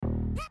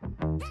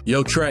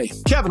Yo, Trey.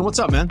 Kevin, what's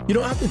up, man? You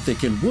know, I've been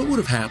thinking, what would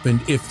have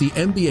happened if the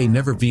NBA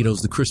never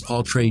vetoes the Chris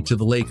Paul trade to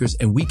the Lakers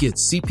and we get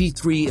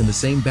CP3 in the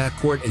same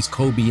backcourt as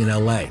Kobe in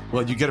LA?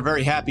 Well, you get a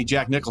very happy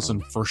Jack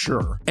Nicholson for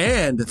sure.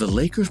 And the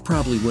Lakers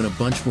probably win a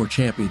bunch more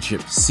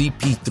championships.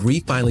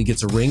 CP3 finally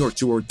gets a ring or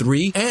 2 or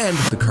 3, and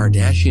the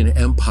Kardashian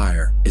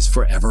empire is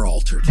forever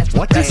altered.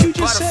 What did you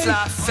just say?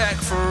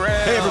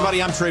 Hey,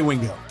 everybody, I'm Trey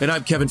Wingo. And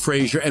I'm Kevin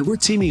Frazier, and we're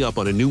teaming up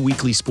on a new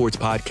weekly sports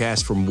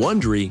podcast from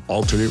Wondery,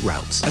 Alternate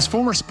Routes. As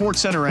former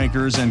Sports Center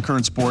anchors and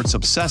current sports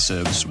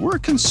obsessives, we're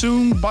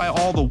consumed by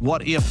all the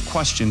what-if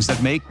questions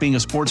that make being a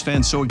sports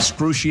fan so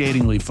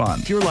excruciatingly fun.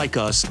 If you're like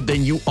us,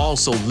 then you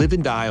also live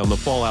and die on the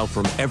fallout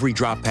from every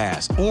drop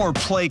pass. Or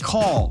play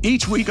call.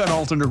 Each week on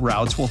Alternate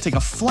Routes, we'll take a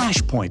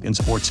flashpoint in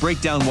sports,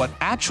 break down what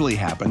actually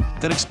happened,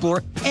 then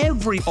explore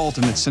every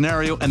alternate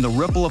scenario and the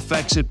ripple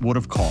effects it would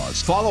have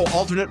caused. Follow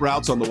Alternate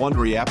Routes on the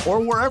Wondery app or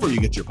wherever you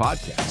get your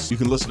podcasts. You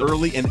can listen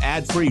early and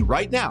ad-free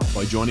right now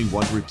by joining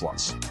Wondery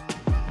Plus.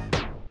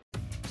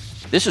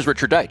 This is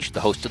Richard Deitch, the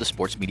host of the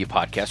Sports Media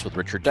Podcast with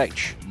Richard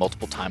Deitch.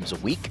 Multiple times a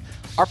week,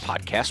 our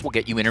podcast will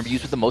get you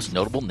interviews with the most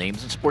notable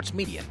names in sports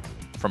media,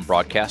 from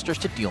broadcasters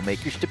to deal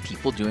makers to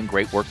people doing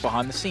great work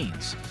behind the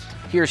scenes.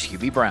 Here's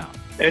Hubie Brown.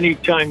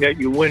 Anytime that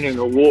you win an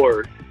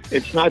award,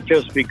 it's not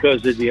just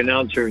because of the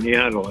announcer and the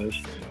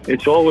analyst.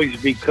 It's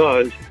always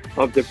because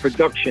of the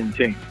production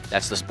team.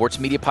 That's the Sports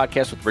Media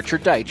Podcast with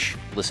Richard Deitch.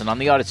 Listen on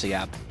the Odyssey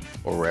app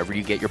or wherever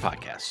you get your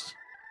podcasts.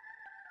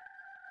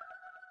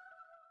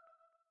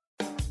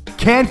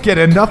 Can't get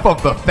enough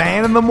of the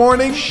fan in the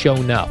morning?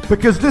 Shown up.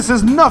 Because this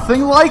is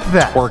nothing like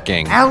that.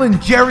 Working. Al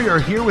and Jerry are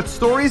here with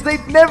stories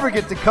they'd never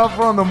get to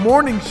cover on the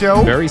morning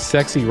show. Very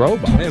sexy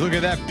robot. Hey, look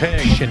at that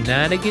pig.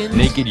 Shenanigans.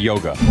 Naked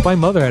yoga. My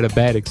mother had a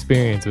bad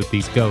experience with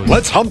these ghosts.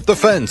 Let's hump the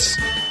fence.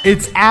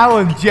 It's Al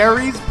and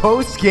Jerry's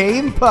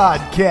post-game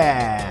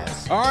podcast.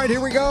 All right,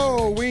 here we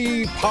go.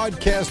 We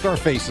podcast our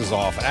faces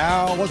off.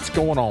 Al, what's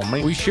going on,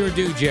 mate? We sure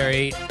do,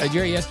 Jerry.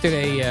 Jerry,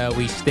 yesterday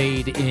we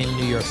stayed in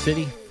New York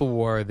City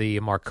for the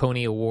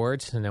Marconi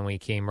Awards, and then we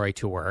came right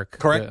to work.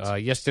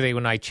 Correct. Yesterday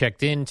when I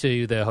checked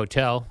into the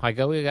hotel, I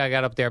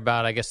got up there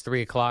about,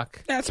 3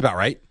 o'clock. That's about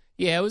right.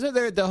 Yeah, it was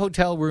the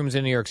hotel rooms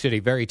in New York City,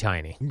 very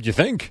tiny. You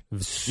think?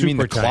 Super you mean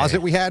the tiny.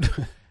 closet we had?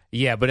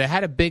 Yeah, but it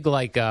had a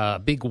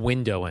big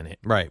window in it.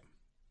 Right.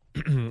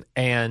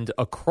 And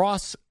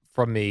across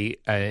from me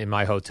in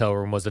my hotel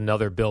room was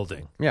another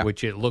building,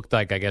 which it looked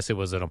like, I guess it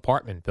was an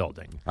apartment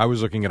building. I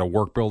was looking at a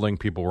work building.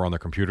 People were on their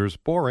computers.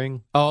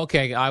 Boring. Oh,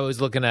 okay. I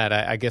was looking at,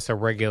 I guess, a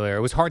regular. It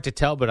was hard to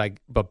tell,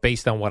 but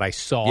based on what I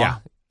saw,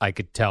 I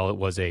could tell it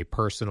was a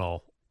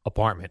personal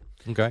apartment.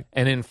 Okay.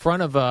 And in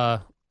front of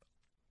a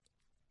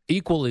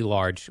equally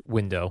large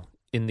window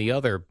in the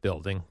other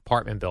building,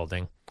 apartment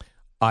building,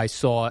 I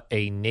saw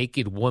a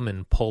naked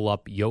woman pull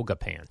up yoga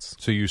pants.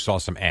 So you saw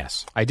some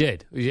ass. I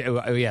did.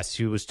 Yes,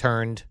 she was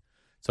turned,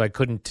 so I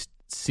couldn't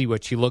see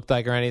what she looked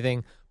like or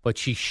anything, but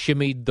she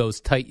shimmied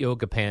those tight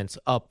yoga pants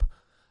up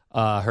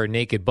her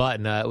naked butt,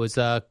 and it was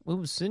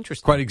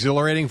interesting. Quite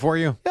exhilarating for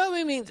you? Yeah,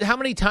 I mean, how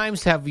many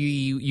times have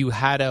you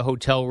had a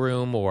hotel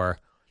room or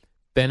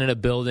been in a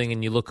building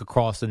and you look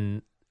across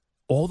and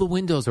all the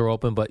windows are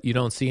open, but you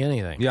don't see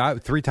anything? Yeah,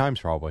 3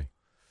 times probably,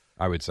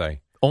 I would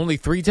say. Only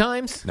 3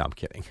 times? No, I'm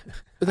kidding.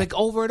 Like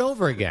over and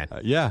over again.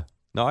 Yeah.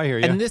 No, I hear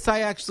you. And this I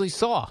actually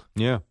saw.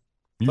 Yeah.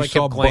 You So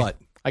saw butt.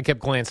 I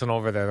kept glancing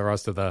over there the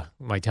rest of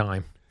my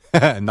time.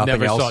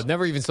 Nothing else.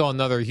 Never even saw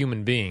another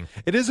human being.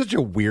 It is such a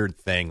weird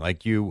thing.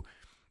 Like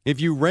if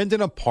you rent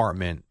an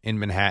apartment in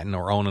Manhattan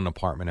or own an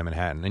apartment in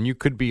Manhattan, and you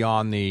could be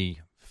on the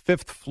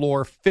 5th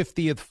floor,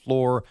 50th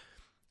floor,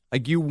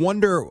 like you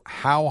wonder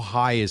how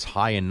high is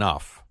high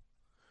enough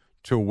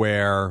to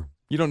where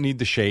you don't need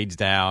the shades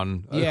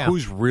down. Yeah.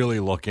 Who's really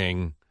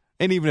looking?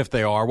 And even if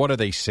they are, what are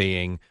they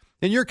seeing?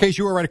 In your case,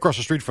 you were right across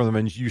the street from them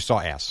and you saw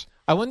ass.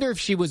 I wonder if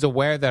she was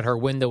aware that her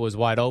window was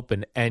wide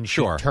open and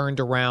she turned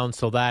around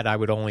so that I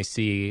would only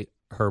see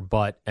her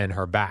butt and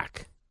her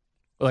back.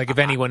 Like if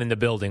anyone in the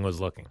building was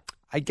looking.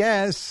 I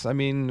guess. I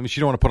mean, she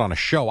don't want to put on a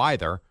show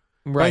either.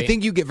 Right. But I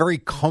think you get very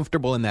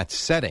comfortable in that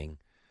setting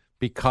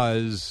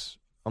because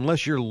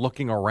unless you're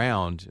looking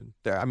around,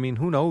 I mean,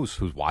 who knows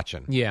who's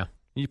watching? Yeah.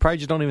 You probably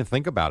just don't even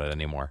think about it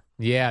anymore.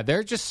 Yeah, there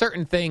are just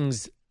certain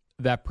things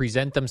that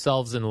present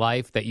themselves in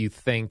life that you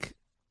think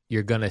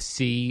you're going to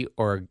see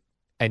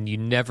and you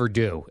never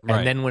do. Right.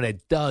 And then when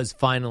it does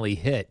finally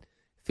hit, it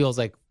feels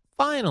like,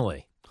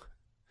 finally.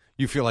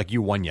 You feel like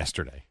you won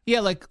yesterday.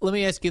 Yeah, like, let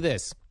me ask you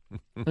this.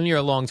 And you're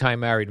a long-time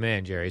married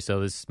man, Jerry, so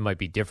this might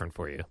be different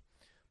for you.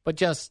 But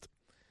just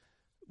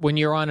when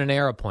you're on an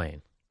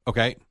airplane.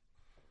 Okay.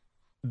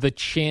 The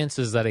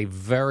chances that a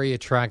very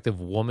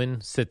attractive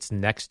woman sits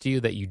next to you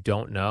that you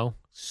don't know,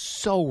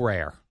 so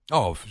rare.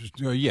 Oh,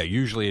 yeah.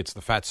 Usually it's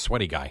the fat,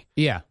 sweaty guy.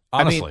 Yeah.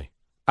 Honestly.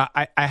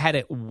 I had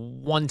it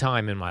one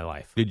time in my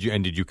life. Did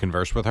you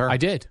converse with her? I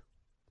did.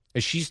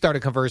 She started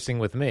conversing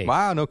with me.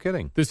 Wow, no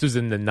kidding. This was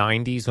in the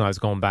 90s when I was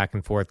going back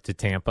and forth to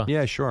Tampa.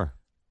 Yeah, sure.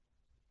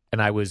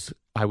 And I was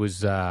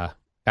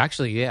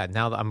actually, yeah,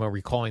 now that I'm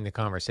recalling the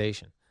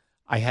conversation,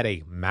 I had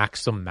a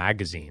Maxim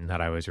magazine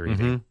that I was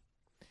reading.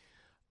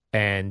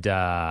 And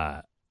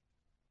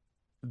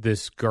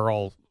this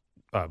girl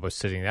was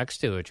sitting next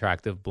to an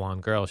attractive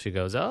blonde girl. She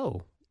goes,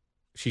 "Oh,"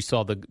 she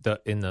saw the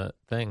in the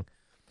thing.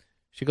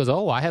 She goes,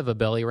 "Oh, I have a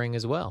belly ring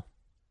as well."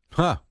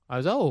 Huh. I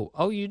was,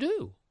 "Oh, you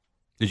do?"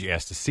 Did you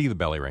ask to see the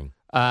belly ring?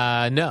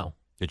 No.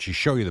 Did she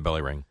show you the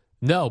belly ring?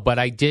 No, but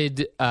I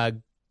did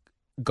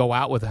go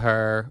out with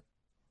her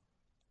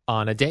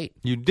on a date.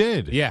 You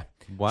did? Yeah.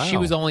 Wow. She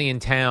was only in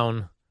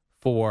town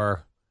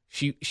for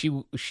she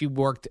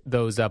worked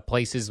those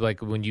places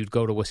like when you'd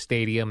go to a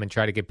stadium and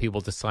try to get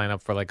people to sign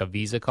up for like a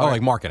Visa card. Oh,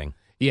 like marketing.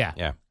 Yeah.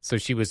 Yeah. So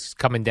she was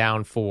coming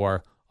down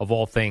for, of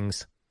all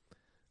things,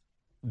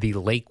 the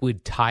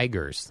Lakewood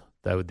Tigers,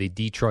 the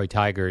Detroit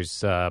Tigers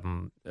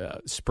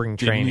spring training.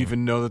 Didn't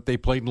even know that they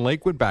played in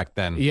Lakewood back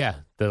then. Yeah,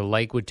 the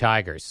Lakewood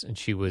Tigers, and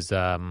she was.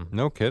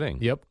 No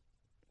kidding. Yep.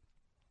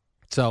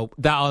 So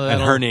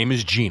and her name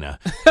is Gina.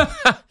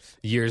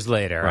 Years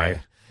later, Right.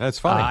 That's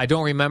funny. I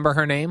don't remember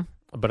her name,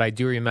 but I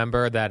do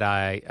remember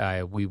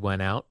that we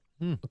went out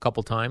a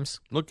couple times.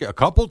 Look, a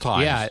couple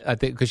times. Yeah, I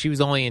think because she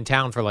was only in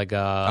town for like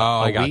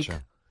I a week.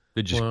 gotcha.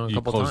 Did you, Well, a you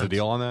couple close the times.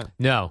 deal on that?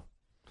 No.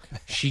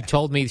 She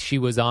told me she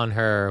was on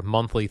her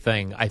monthly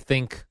thing. I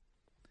think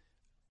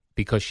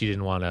because she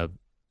didn't want to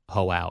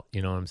hoe out.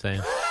 You know what I'm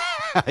saying?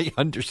 I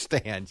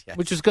understand. Yes.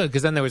 Which was good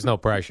because then there was no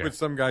pressure. With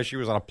some guy she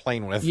was on a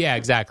plane with. Yeah,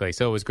 exactly.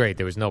 So it was great.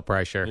 There was no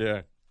pressure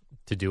Yeah.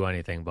 to do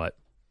anything. But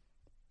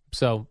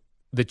so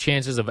the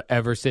chances of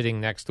ever sitting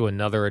next to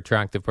another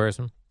attractive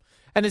person,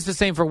 and it's the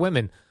same for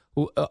women.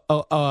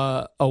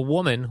 A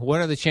woman, what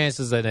are the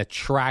chances an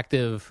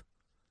attractive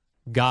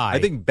guy? I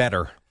think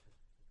better.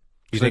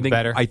 You think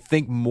better? I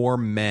think more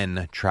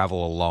men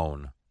travel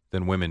alone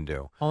than women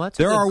do. Oh, that's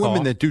a there good are call.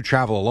 women that do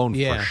travel alone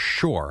Yeah. for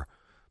sure.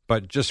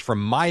 But just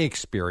from my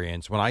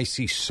experience, when I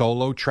see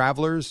solo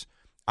travelers,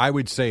 I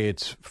would say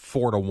it's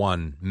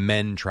 4-1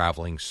 men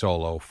traveling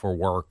solo for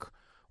work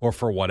or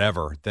for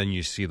whatever than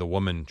you see the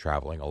woman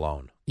traveling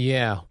alone.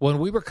 Yeah. When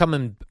we were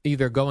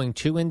either going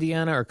to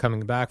Indiana or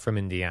coming back from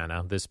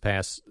Indiana this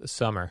past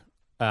summer,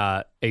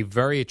 a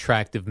very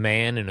attractive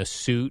man in a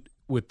suit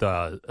with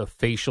a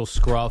facial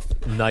scruff,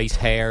 nice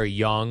hair,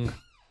 young,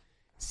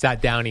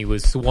 sat down. He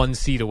was one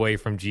seat away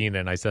from Gina,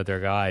 and I said to her,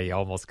 "Guy, he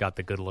almost got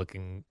the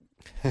good-looking,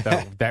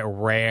 that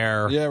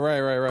rare,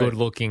 right.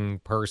 good-looking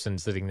person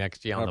sitting next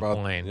to you on the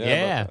plane."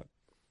 Yeah.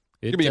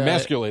 It could be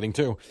emasculating,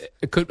 too.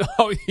 It could.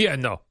 Oh, yeah,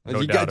 no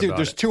doubt about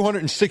there's it.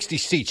 260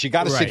 seats. You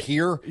got to sit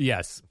here.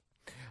 Yes.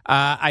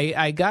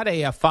 I got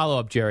a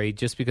follow-up, Jerry,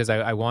 just because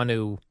I want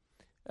to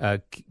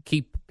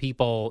keep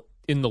people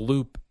in the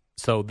loop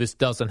so this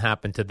doesn't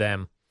happen to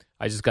them.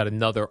 I just got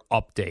another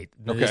update.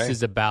 Okay. This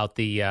is about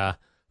the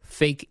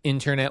fake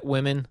internet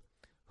women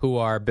who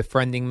are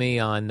befriending me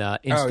on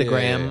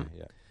Instagram,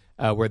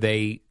 where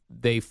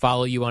they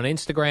follow you on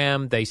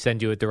Instagram. They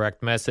send you a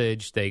direct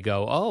message. They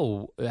go,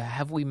 "Oh,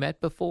 have we met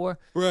before?"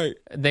 Right.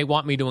 And they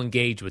want me to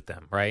engage with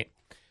them, right?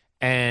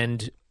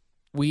 And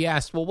we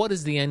asked, well, what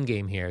is the end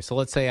game here? So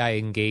let's say I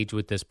engage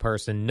with this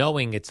person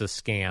knowing it's a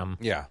scam.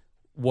 Yeah.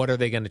 What are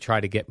they going to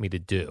try to get me to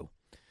do?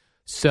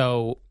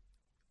 So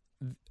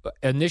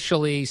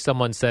initially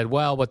someone said,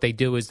 well, what they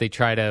do is they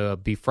try to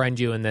befriend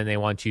you and then they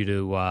want you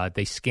to,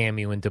 they scam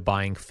you into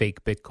buying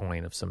fake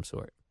Bitcoin of some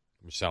sort.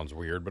 Which sounds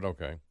weird, but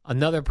okay.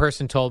 Another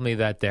person told me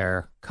that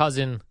their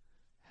cousin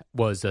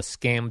was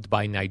scammed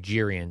by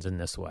Nigerians in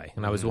this way.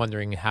 And I was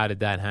wondering, how did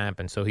that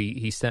happen? So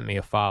he sent me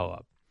a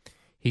follow-up.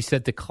 He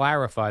said to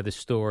clarify the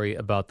story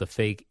about the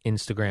fake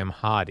Instagram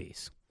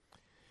hotties.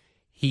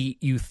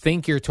 You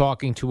think you're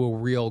talking to a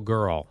real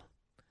girl.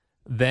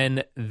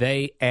 Then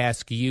they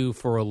ask you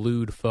for a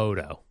lewd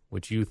photo,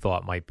 which you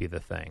thought might be the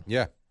thing.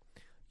 Yeah.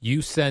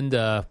 You send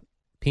a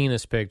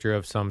penis picture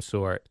of some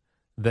sort.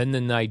 Then the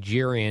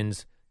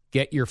Nigerians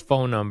get your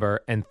phone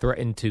number and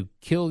threaten to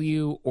kill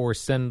you or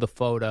send the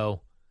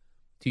photo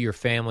to your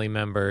family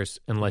members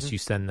unless you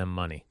send them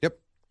money. Yep.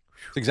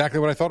 It's exactly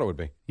what I thought it would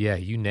be. Yeah,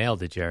 you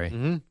nailed it, Jerry.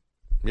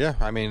 Mm-hmm. Yeah,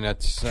 I mean,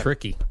 that's...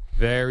 Tricky.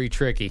 Very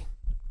tricky.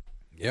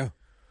 Yeah.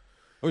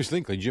 I always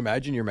think, could you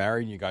imagine you're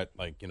married and you got,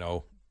 like,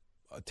 a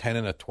 10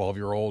 and a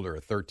 12-year-old or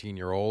a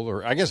 13-year-old,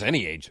 or I guess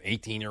any age,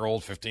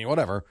 18-year-old, 15,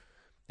 whatever,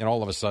 and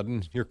all of a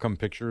sudden, here come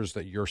pictures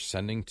that you're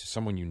sending to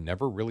someone you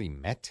never really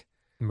met?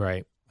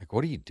 Right. Like,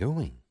 what are you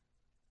doing?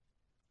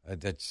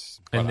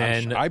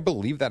 I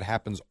believe that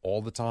happens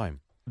all the time.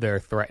 They're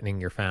threatening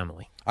your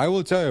family. I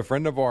will tell you, a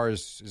friend of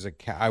ours is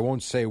I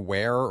won't say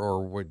where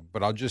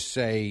but I'll just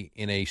say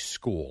in a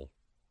school.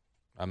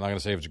 I'm not going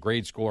to say if it's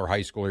grade school or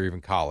high school or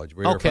even college.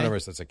 We have a friend of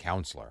ours that's a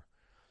counselor.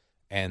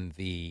 And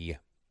the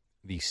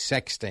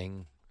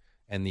sexting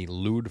and the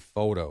lewd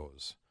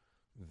photos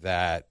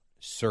that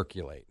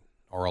circulate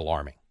are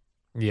alarming.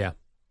 Yeah.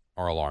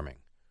 Are alarming.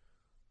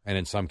 And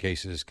in some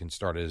cases can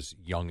start as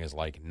young as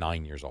like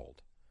 9 years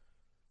old.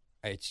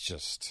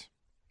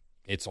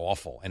 It's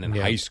awful. And in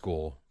high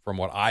school, from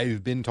what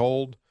I've been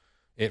told,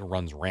 it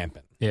runs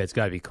rampant. Yeah, it's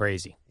got to be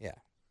crazy. Yeah.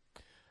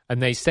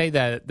 And they say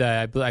that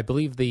I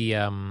believe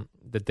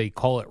that they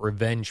call it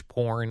revenge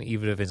porn,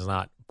 even if it's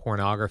not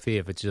pornography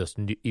if it's just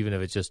even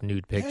if it's just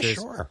nude pictures.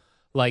 Yeah, sure.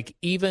 Like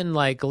even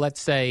like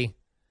let's say,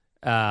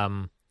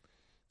 and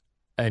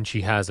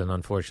she hasn't,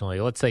 unfortunately.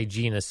 Let's say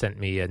Gina sent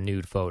me a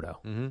nude photo,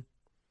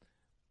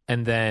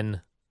 and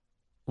then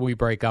we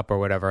break up or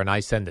whatever, and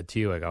I send it to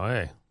you. I go,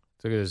 hey,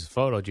 look at this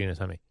photo Gina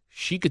sent me.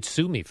 She could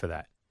sue me for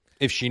that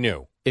If she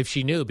knew.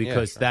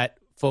 Because that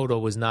photo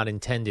was not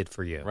intended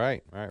for you.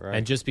 Right.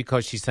 And just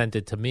because she sent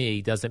it to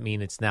me doesn't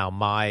mean it's now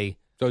my.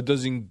 So it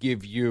doesn't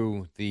give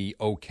you the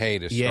okay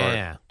to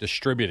start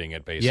distributing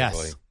it, basically.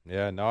 Yes.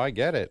 Yeah, no, I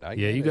get it.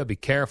 You got to be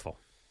careful.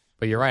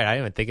 But you're right. I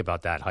didn't even think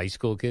about that. High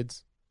school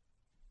kids.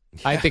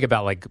 Yeah. I think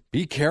about like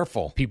be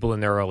careful. People in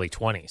their early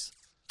 20s.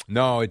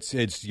 No,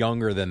 it's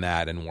younger than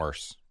that and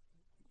worse,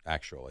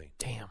 actually.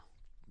 Damn.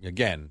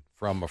 Again,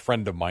 from a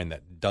friend of mine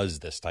that does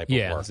this type of work.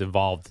 Yeah, is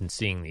involved in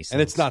seeing these things.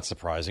 And it's not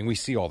surprising. We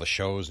see all the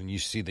shows and you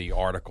see the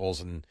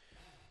articles, and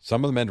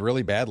some of them end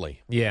really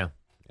badly. Yeah.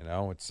 You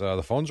know, it's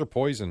the phones are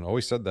poison.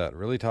 Always said that.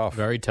 Really tough.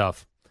 Very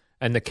tough.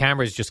 And the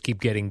cameras just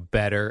keep getting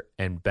better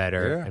and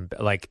better. Yeah. And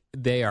like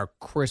they are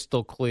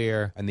crystal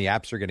clear. And the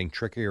apps are getting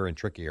trickier and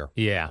trickier.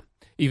 Yeah.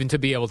 Even to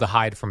be able to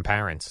hide from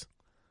parents.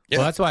 Yeah.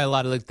 Well, that's why a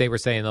lot of they were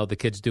saying, the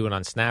kids do it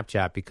on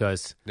Snapchat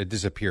because it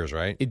disappears,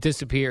 right? It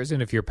disappears.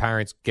 And if your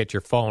parents get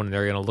your phone and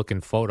they're going to look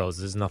in photos,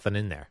 there's nothing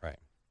in there. Right.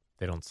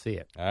 They don't see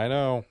it. I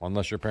know,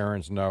 unless your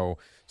parents know.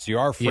 See,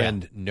 our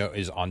friend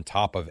is on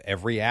top of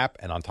every app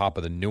and on top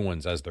of the new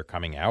ones as they're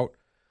coming out.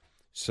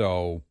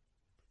 So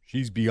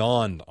she's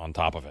beyond on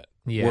top of it.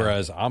 Yeah.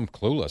 Whereas I'm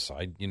clueless.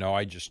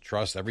 I just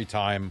trust every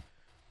time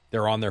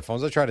they're on their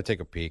phones. I try to take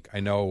a peek. I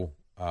know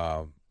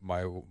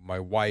my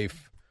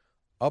wife,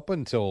 up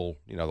until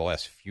the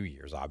last few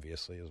years,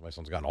 obviously, as my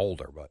son's gotten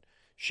older, but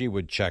she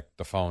would check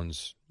the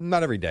phones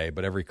not every day,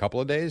 but every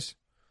couple of days.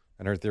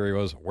 And her theory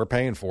was, we're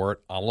paying for it.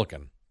 I'm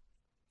looking.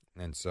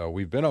 And so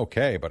we've been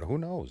okay, but who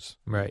knows?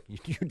 Right.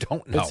 You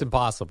don't know. It's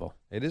impossible.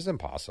 It is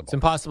impossible. It's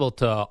impossible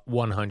to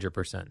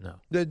 100% know.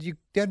 You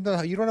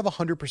don't have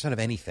 100% of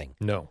anything.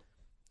 No.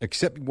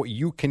 Except what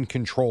you can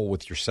control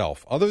with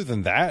yourself. Other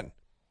than that,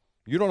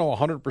 you don't know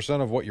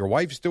 100% of what your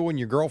wife's doing,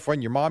 your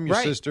girlfriend, your mom, your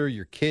sister,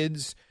 your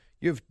kids.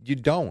 You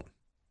don't.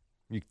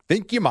 You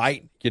think you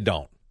might, you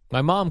don't.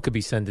 My mom could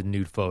be sending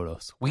nude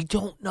photos. We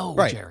don't know,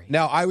 right. Jerry.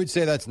 Now, I would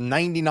say that's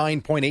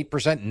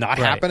 99.8% not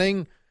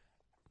happening,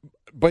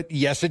 but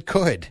yes, it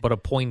could. But a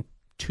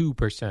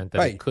 0.2%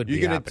 that it could be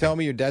You're going happening. to tell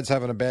me your dad's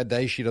having a bad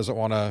day, she doesn't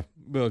want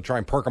to try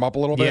and perk him up a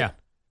little bit? Yeah.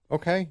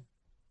 Okay.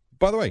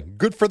 By the way,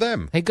 good for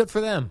them. Hey, good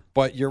for them.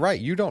 But you're right,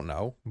 you don't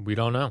know. We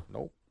don't know.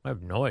 Nope. I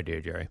have no idea,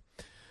 Jerry.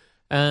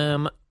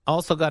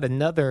 Also got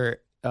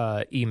another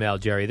email,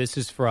 Jerry. This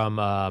is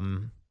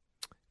from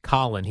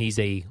Colin. He's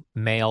a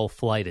male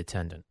flight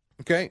attendant.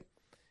 Okay.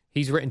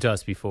 He's written to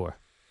us before.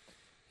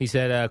 He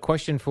said,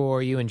 question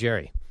for you and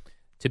Jerry.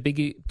 To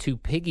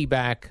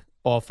piggyback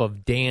off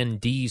of Dan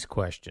D's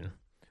question,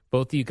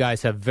 both of you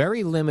guys have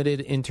very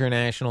limited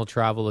international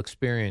travel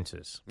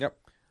experiences. Yep.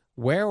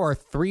 Where are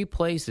 3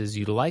 places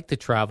you'd like to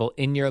travel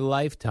in your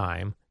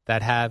lifetime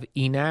that have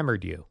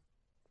enamored you?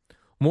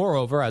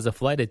 Moreover, as a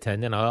flight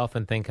attendant, I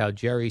often think how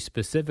Jerry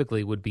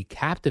specifically would be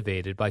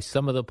captivated by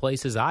some of the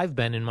places I've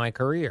been in my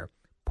career.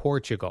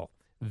 Portugal,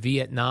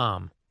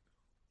 Vietnam,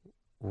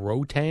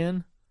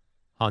 Rotan,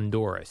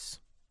 Honduras.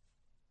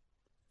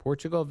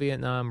 Portugal,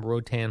 Vietnam,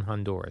 Rotan,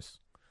 Honduras.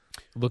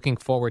 Looking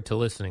forward to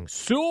listening.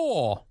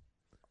 So,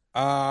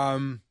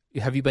 have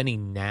you been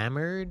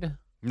enamored?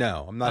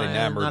 No, I'm not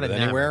enamored with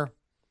anywhere.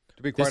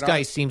 To be quite this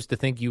guy seems to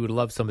think you would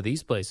love some of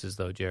these places,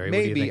 though, Jerry.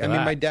 Maybe. What do you think I of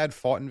mean, that? my dad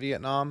fought in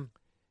Vietnam,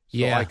 so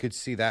Yeah. I could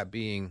see that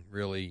being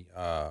really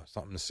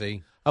something to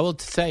see. I will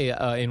say,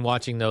 in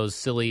watching those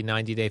silly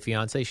 90 Day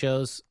Fiancé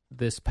shows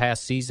this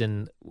past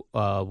season,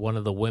 one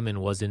of the women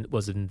was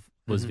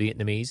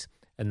Vietnamese,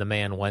 and the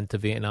man went to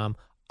Vietnam.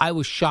 I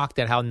was shocked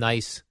at how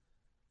nice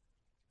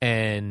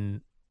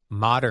and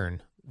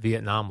modern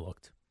Vietnam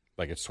looked.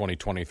 Like it's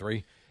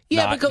 2023?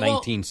 Yeah, not because,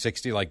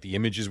 1960, like the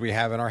images we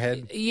have in our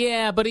head?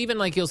 Yeah, but even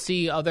like you'll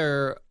see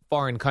other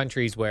foreign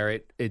countries where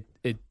it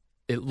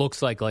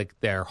looks like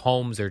their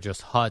homes are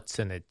just huts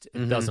and it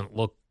doesn't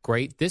look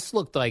great. This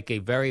looked like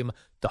the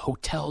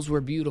hotels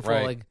were beautiful.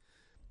 Right. Like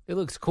it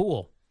looks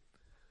cool.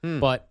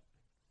 But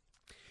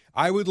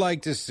I would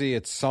like to see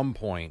at some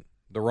point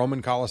the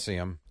Roman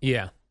Colosseum.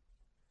 yeah.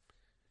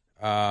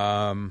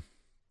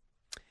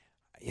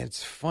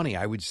 It's funny.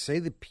 I would say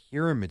the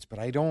pyramids, but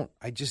I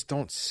just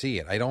don't see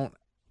it.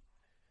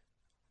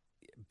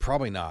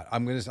 Probably not.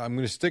 I'm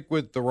gonna stick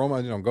with the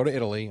Roman. Go to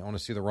Italy. I want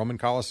to see the Roman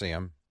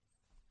Colosseum.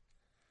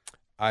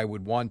 I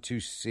would want to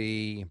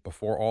see,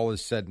 before all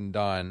is said and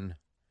done,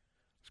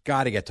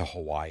 got to get to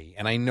Hawaii.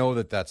 And I know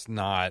that that's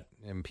not,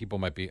 and people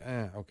might be,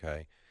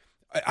 okay.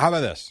 How about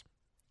this?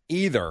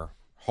 Either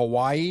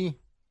Hawaii,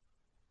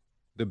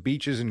 the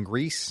beaches in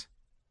Greece,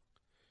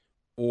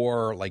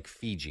 or like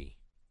Fiji.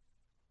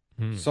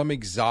 Some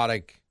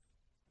exotic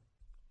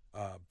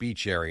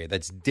beach area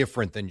that's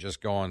different than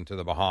just going to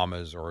the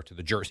Bahamas or to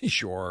the Jersey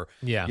Shore.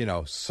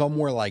 Yeah.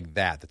 Somewhere like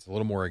that that's a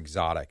little more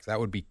exotic. That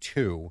would be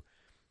 2.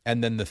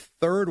 And then the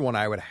third one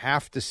I would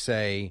have to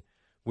say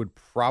would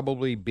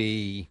probably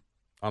be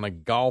on a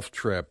golf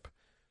trip,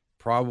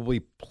 probably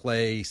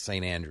play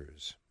St.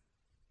 Andrews.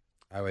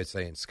 I would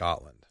say in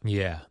Scotland.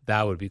 Yeah,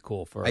 that would be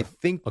cool for I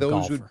think a those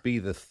golfer. would be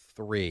the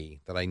 3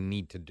 that I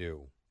need to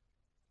do.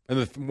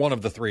 And one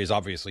of the 3 is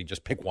obviously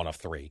just pick one of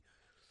 3.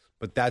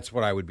 But that's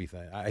what I would be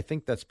thinking. I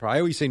think that's probably, I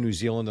always say New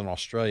Zealand and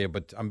Australia,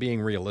 but I'm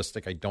being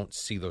realistic. I don't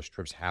see those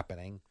trips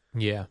happening.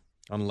 Yeah.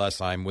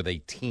 Unless I'm with a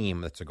team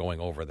that's going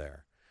over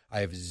there. I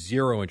have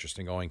zero interest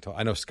in going to,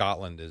 I know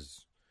Scotland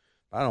is,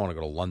 I don't want to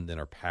go to London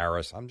or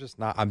Paris. I'm just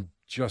not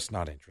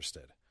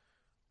interested.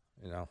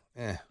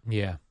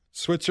 Yeah.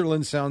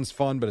 Switzerland sounds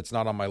fun, but it's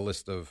not on my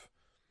list of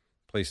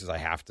places I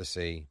have to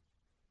see.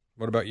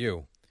 What about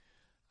you?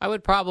 I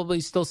would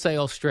probably still say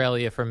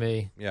Australia for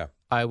me. Yeah.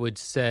 I would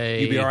say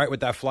You'd be all right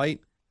with that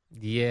flight?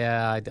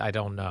 Yeah, I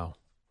don't know.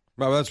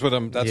 Well, that's why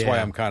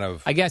I'm kind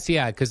of. I guess,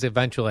 yeah, because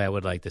eventually I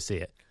would like to see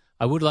it.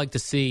 I would like to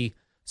see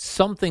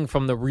something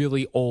from the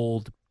really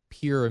old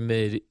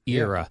pyramid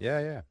era.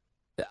 Yeah.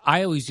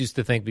 I always used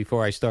to think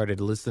before I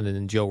started listening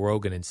to Joe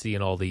Rogan and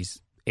seeing all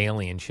these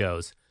alien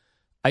shows,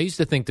 I used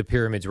to think the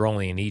pyramids were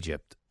only in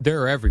Egypt.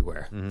 They're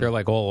everywhere. Mm-hmm. They're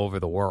like all over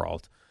the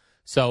world.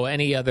 So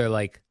any other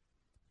like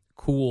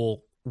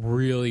cool,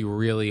 really,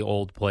 really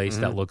old place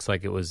that looks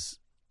like it was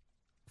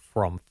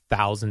from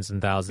thousands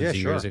and thousands of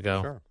years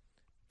ago, sure.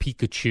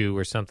 Pikachu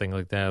or something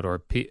like that, or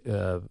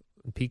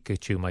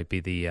Pikachu might be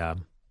the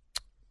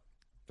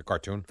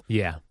cartoon.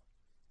 Yeah.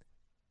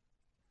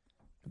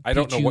 I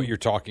don't know what you're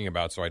talking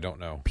about, so I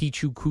don't know.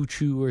 Pichu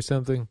Kuchu or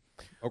something.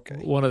 Okay.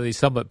 One of these,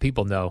 some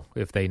people know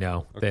if they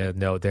know. Okay. They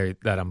know that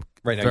I'm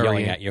right now very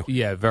yelling at you.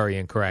 Yeah, very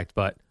incorrect,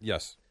 but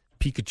yes.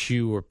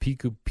 Pikachu or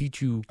Pichu.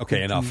 Okay,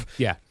 Kuchu. enough.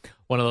 Yeah,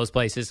 one of those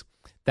places.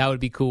 That would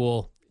be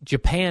cool.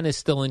 Japan is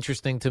still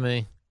interesting to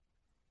me,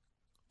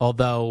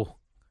 although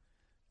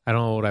I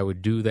don't know what I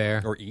would do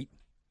there.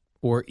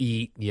 Or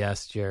eat,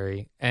 yes,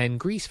 Jerry. And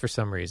Greece for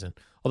some reason.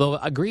 Although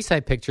Greece, I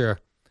picture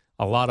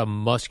a lot of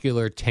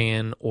muscular,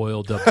 tan,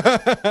 oiled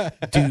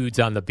up dudes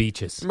on the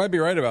beaches. You might be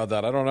right about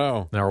that. I don't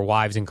know. And our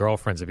wives and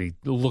girlfriends would be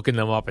looking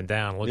them up and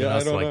down, looking at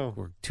us like know.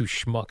 we're two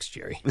schmucks,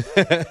 Jerry.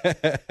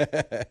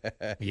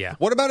 Yeah.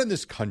 What about in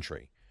this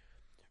country?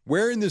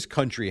 Where in this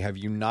country have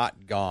you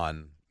not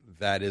gone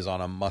that is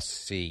on a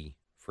must-see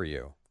for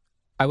you?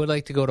 I would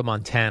like to go to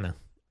Montana.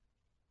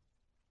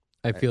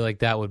 I feel like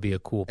that would be a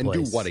cool place.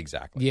 And do what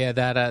exactly? Yeah,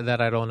 that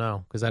I don't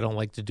know, because I don't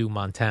like to do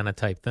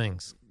Montana-type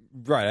things.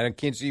 Right. I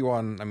can't see you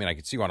on, I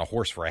could see you on a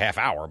horse for a half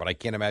hour, but I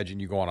can't imagine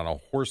you going on a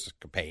horse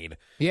capade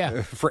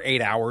for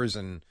 8 hours.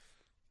 And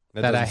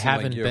that I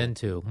haven't been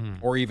to.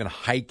 Or even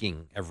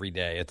hiking every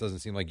day. It doesn't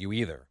seem like you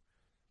either.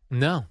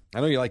 No.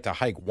 I know you like to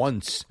hike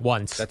once.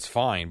 Once. That's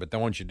fine, but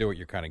then once you do it,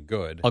 you're kind of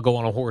good. I'll go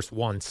on a horse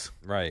once.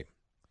 Right.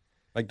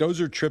 Like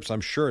those are trips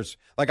I'm sure it's,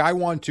 like I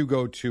want to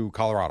go to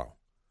Colorado.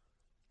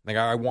 Like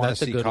I want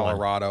to see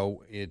Colorado.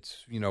 One.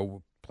 It's,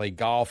 play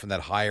golf in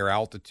that higher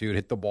altitude,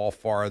 hit the ball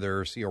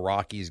farther, see a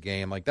Rockies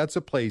game. Like that's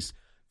a place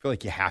I feel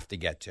like you have to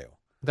get to.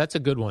 That's a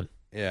good one.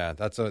 Yeah,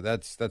 that's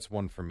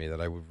one for me that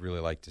I would really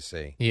like to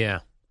see. Yeah.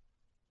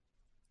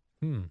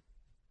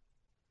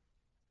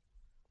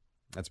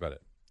 That's about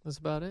it. That's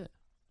about it.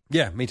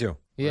 Yeah, me too.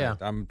 Yeah.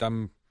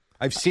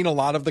 I've seen a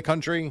lot of the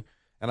country,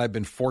 and I've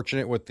been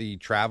fortunate with the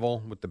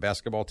travel with the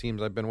basketball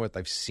teams I've been with.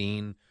 I've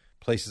seen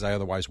places I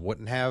otherwise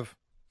wouldn't have.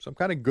 So I'm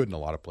kind of good in a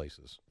lot of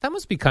places. That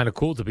must be kind of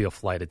cool to be a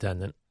flight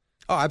attendant.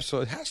 Oh,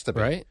 absolutely. It has to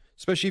be. Right?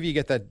 Especially if you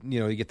get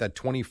that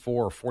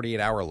 24 or 48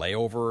 hour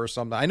layover or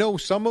something. I know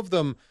some of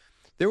them.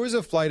 There was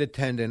a flight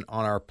attendant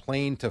on our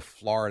plane to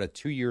Florida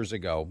 2 years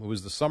ago. It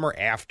was the summer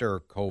after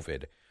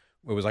COVID. It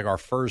was like our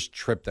first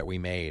trip that we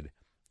made.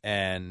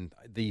 And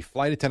the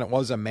flight attendant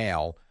was a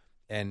male,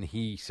 and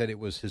he said it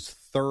was his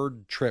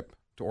third trip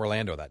to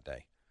Orlando that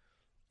day.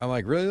 I'm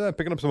like, really? Not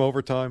picking up some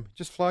overtime?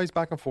 Just flies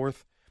back and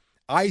forth.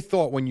 I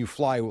thought when you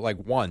fly like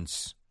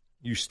once,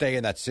 you stay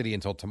in that city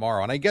until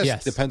tomorrow. And I guess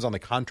it depends on the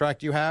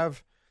contract you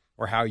have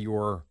or how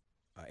your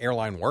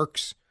airline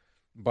works.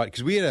 But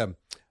because we had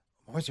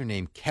what was her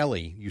name?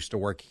 Kelly used to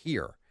work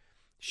here.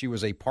 She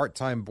was a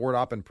part-time board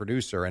op and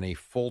producer and a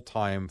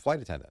full-time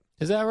flight attendant.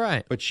 Is that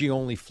right? But she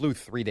only flew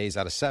 3 days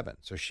out of 7.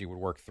 So she would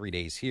work 3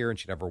 days here and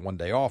she'd have her 1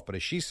 day off. But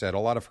as she said, a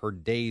lot of her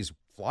days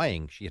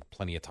flying, she had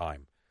plenty of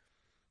time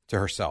to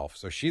herself.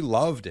 So she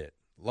loved it,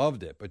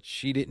 but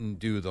she didn't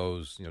do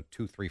those,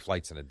 2-3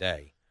 flights in a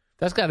day.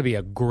 That's got to be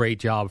a great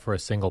job for a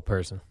single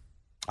person.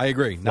 I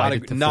agree. Not a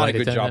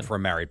good job for a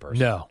married person.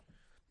 No.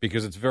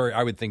 Because it's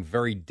I would think,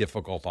 very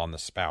difficult on the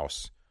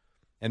spouse.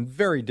 And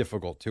very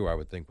difficult, too, I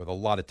would think, with a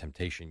lot of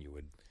temptation you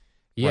would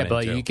Yeah,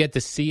 but you get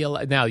to see a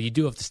lot. Now, you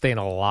do have to stay in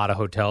a lot of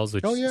hotels,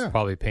 which is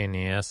probably a pain in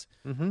the ass.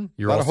 Mm-hmm.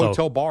 A lot of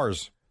hotel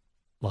bars.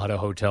 A lot of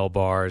hotel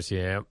bars,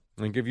 yeah.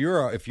 Like if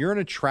you're an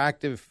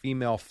attractive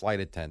female flight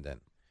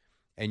attendant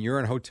and you're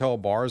in hotel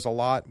bars a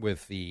lot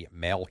with the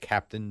male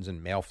captains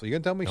and male flight, you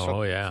going to tell me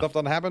stuff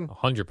doesn't happen?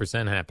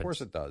 100% happens. Of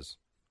course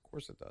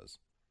it does.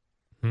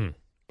 Hmm.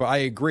 But I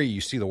agree,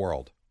 you see the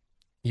world.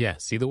 Yeah,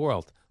 see the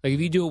world. Like if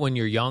you do it when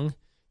you're young,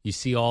 you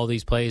see all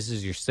these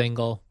places, you're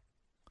single.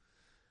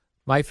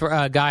 My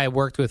guy I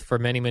worked with for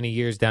many, many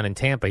years down in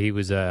Tampa, he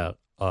was a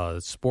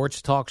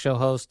sports talk show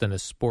host and a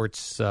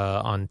sports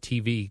on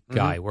TV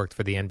guy, worked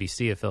for the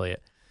NBC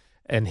affiliate.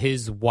 And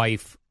his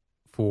wife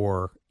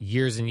for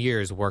years and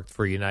years worked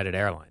for United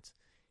Airlines.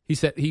 He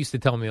used to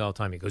tell me all the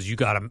time, he goes, you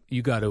got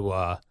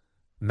to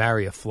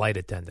marry a flight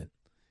attendant.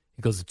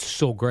 He goes, it's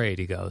so great.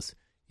 He goes,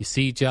 you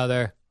see each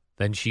other,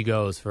 then she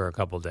goes for a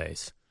couple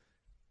days.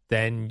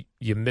 Then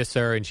you miss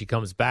her and she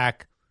comes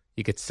back.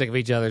 You get sick of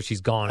each other,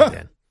 she's gone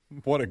again.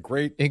 What a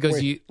great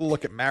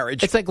look at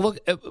marriage. It's like,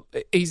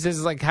 he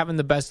says, like having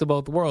the best of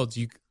both worlds.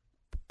 You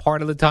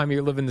part of the time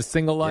you're living the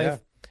single life,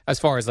 as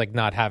far as like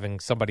not having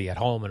somebody at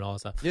home and all that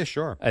stuff. Yeah,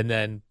 sure. And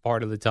then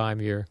part of the time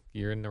you're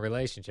in the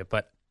relationship.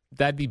 But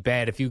that'd be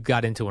bad if you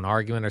got into an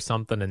argument or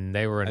something and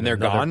they were in they're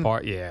another gone.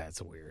 part. Yeah,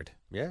 it's weird.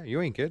 Yeah,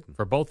 you ain't kidding.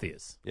 For both of you.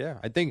 Yeah,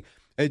 I think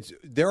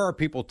there are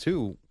people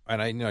too,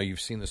 and I know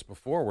you've seen this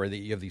before, where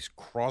you have these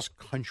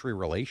cross-country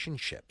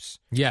relationships.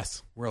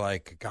 Yes. Where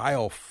like a guy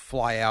will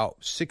fly out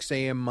 6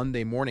 a.m.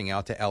 Monday morning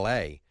out to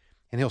L.A.,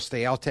 and he'll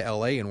stay out to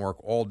L.A. and work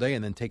all day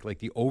and then take like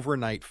the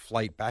overnight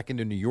flight back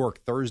into New York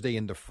Thursday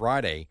into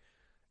Friday,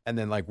 and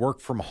then like work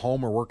from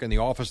home or work in the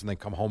office and then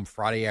come home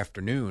Friday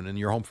afternoon and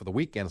you're home for the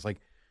weekend. It's like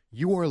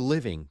you are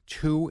living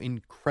two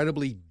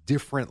incredibly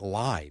different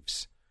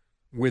lives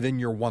within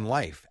your one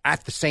life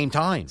at the same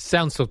time.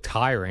 Sounds so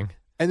tiring.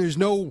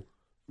 And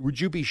would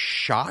you be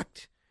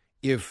shocked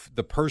if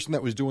the person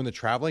that was doing the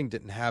traveling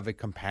didn't have a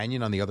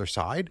companion on the other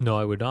side? No,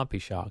 I would not be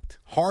shocked.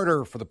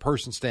 Harder for the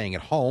person staying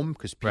at home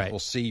because people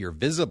see you're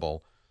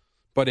visible.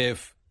 But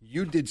if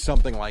you did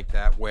something like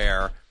that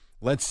where,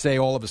 let's say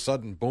all of a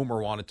sudden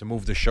Boomer wanted to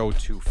move the show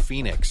to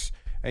Phoenix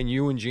and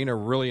you and Gina are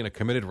really in a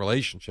committed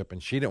relationship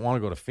and she didn't want to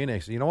go to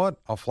Phoenix, you know what?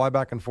 I'll fly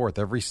back and forth.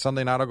 Every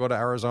Sunday night I'll go to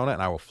Arizona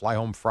and I will fly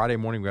home Friday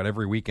morning. We got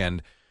every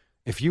weekend.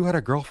 If you had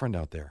a girlfriend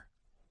out there,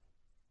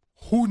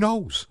 who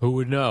knows? Who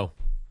would know?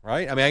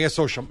 Right? I mean, I guess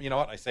you know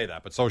what? I say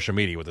that, but social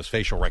media with this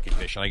facial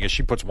recognition, I guess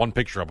she puts one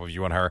picture up of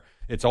you and her,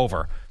 it's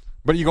over.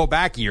 But you go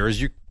back years,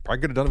 you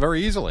probably could have done it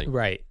very easily.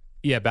 Right.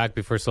 Yeah, back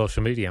before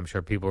social media, I'm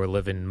sure people were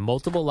living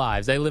multiple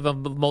lives. They live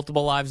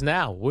multiple lives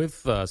now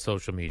with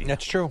social media.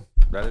 That's true.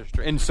 That is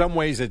true. In some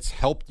ways, it's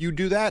helped you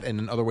do that, and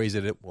in other ways,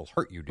 it will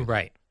hurt you do that.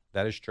 Right.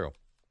 That is true.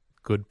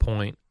 Good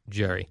point,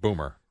 Jerry.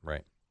 Boomer,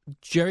 right.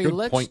 Jerry, Good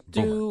let's point,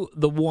 do Boomer.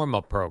 the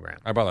warm-up program.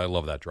 I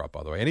love that drop,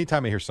 by the way.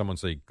 Anytime I hear someone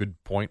say good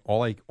point,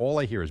 all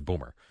I hear is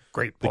Boomer.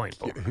 Great point,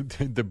 Boomer.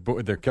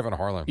 The Kevin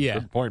Harlan. Yeah.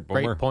 Good point,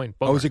 Boomer. Great point,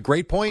 Boomer. Oh, is it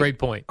great point? Great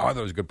point. Oh,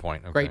 that was a good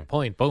point. Okay. Great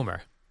point,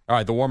 Boomer. All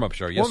right, the warm-up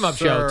show. Yes, warm-up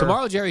show.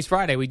 Tomorrow, Jerry's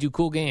Friday. We do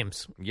cool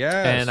games. Yes.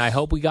 And I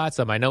hope we got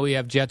some. I know we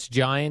have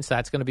Jets-Giants.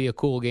 That's going to be a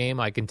cool game.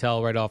 I can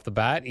tell right off the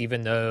bat,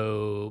 even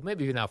though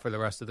maybe not for the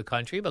rest of the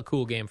country, but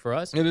cool game for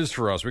us. It is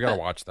for us. We got to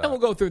watch that. And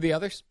we'll go through the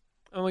others.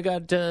 And we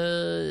got,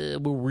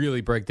 we'll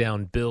really break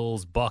down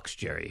Bills-Bucks,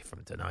 Jerry,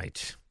 from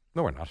tonight.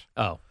 No, we're not.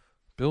 Oh.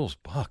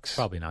 Bills-Bucks.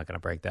 Probably not going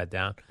to break that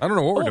down. I don't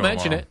know what we're doing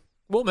tomorrow.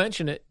 We'll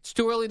mention it. It's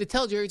too early to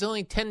tell, Jerry. It's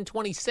only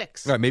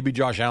 10:26. Right, maybe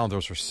Josh Allen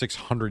throws for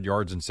 600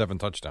 yards and 7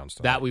 touchdowns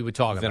tonight. That we would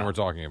talk about. Then we're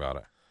talking about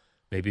it.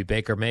 Maybe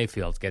Baker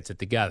Mayfield gets it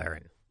together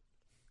and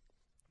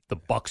the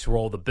Bucks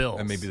roll the Bills.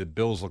 And maybe the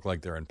Bills look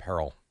like they're in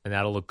peril. And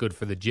that'll look good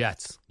for the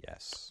Jets.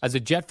 Yes. As a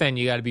Jet fan,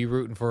 you got to be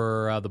rooting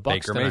for the Bucks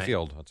Baker tonight.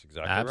 Mayfield. That's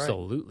exactly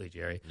Absolutely, right.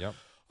 Jerry. Yep.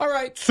 All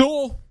right,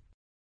 so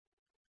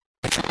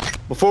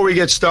before we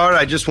get started,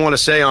 I just want to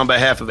say on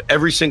behalf of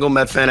every single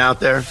Met fan out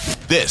there,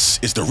 this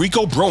is the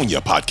Rico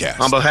Bronya Podcast.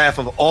 On behalf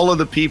of all of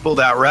the people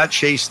that were at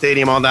Chase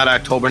Stadium on that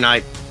October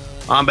night,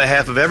 on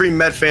behalf of every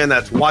Met fan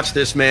that's watched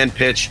this man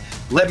pitch,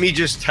 let me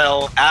just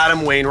tell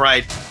Adam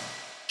Wainwright,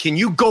 can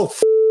you go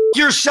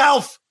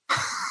yourself?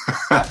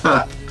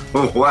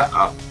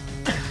 Wow.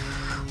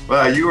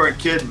 Wow, you weren't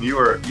kidding.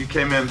 You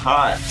came in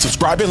hot.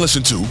 Subscribe and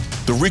listen to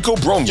the Rico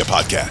Bronya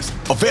Podcast,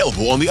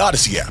 available on the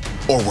Odyssey app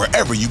or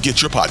wherever you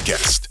get your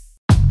podcast.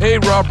 Hey,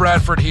 Rob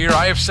Bradford here.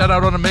 I have set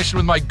out on a mission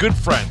with my good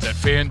friends at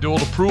FanDuel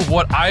to prove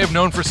what I have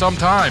known for some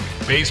time.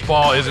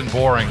 Baseball isn't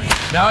boring.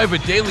 Now I have a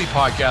daily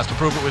podcast to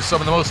prove it with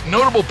some of the most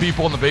notable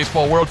people in the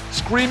baseball world,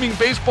 screaming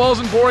baseball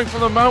isn't boring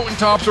from the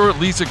mountaintops, or at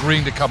least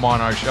agreeing to come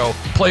on our show.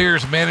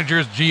 Players,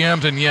 managers,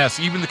 GMs, and yes,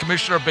 even the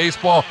commissioner of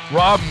baseball,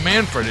 Rob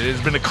Manfred. It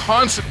has been a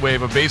constant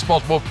wave of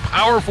baseball's most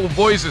powerful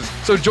voices.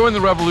 So join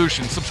the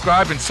revolution.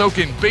 Subscribe and soak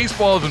in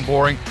Baseball Isn't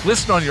Boring.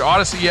 Listen on your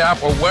Odyssey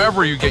app or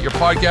wherever you get your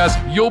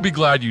podcast. You'll be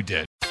glad you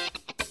did.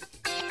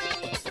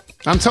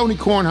 I'm Tony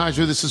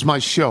Kornheiser. This is my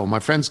show. My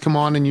friends come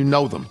on and you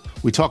know them.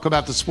 We talk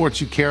about the sports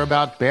you care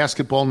about,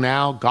 basketball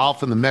now,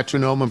 golf, and the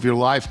metronome of your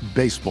life,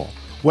 baseball.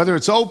 Whether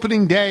it's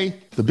opening day,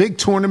 the big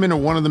tournament, or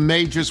one of the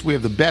majors, we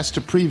have the best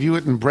to preview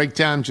it and break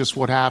down just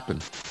what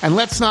happened. And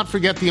let's not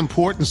forget the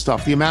important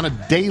stuff, the amount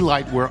of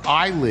daylight where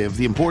I live,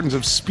 the importance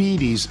of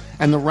speedies,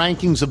 and the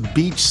rankings of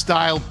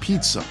beach-style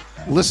pizza.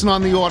 Listen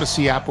on the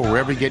Odyssey app or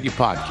wherever you get your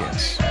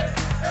podcasts.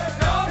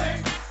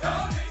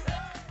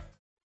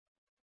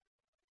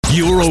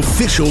 Your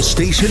official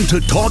station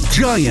to talk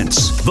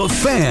Giants. The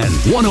Fan,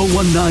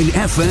 101.9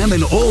 FM,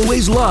 and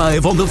always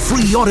live on the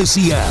free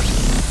Odyssey app.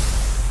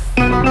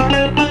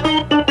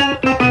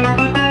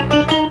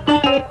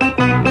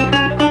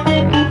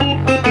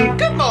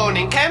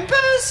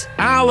 It's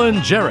Al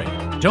and Jerry.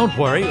 Don't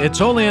worry,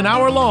 it's only an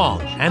hour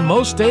long, and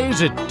most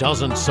days it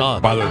doesn't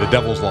suck. By the way, the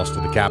Devils lost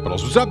to the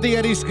Capitals. What's up, the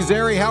Eddie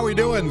Schizzeri? How we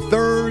doing?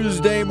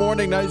 Thursday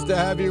morning. Nice to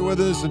have you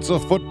with us. It's a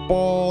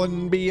football,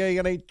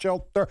 NBA,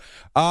 NHL.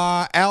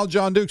 Al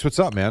John Dukes, what's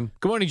up, man?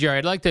 Good morning, Jerry.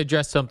 I'd like to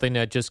address something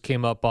that just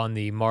came up on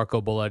the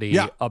Marco Belletti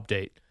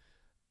update.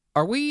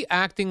 Are we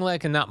acting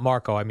like, and not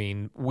Marco, I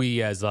mean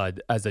we as a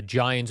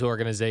Giants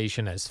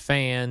organization, as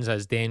fans,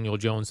 as Daniel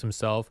Jones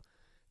himself,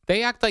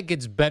 they act like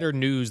it's better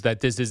news that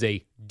this is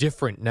a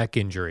different neck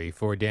injury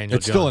for Daniel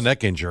Jones. It's still a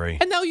neck injury.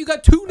 And now you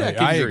got two neck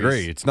injuries. I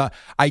agree. It's not.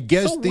 I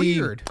guess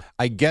weird.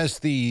 I guess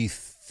the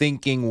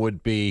thinking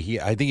would be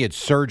I think he had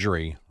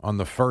surgery on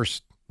the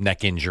first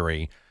neck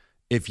injury.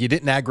 If you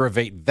didn't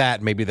aggravate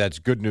that, maybe that's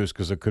good news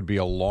because it could be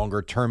a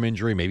longer-term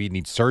injury. Maybe you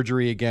need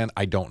surgery again.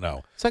 I don't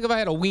know. It's like if I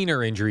had a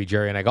wiener injury,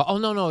 Jerry, and I go, oh,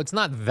 no, it's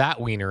not that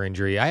wiener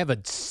injury. I have a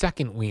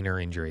second wiener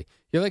injury.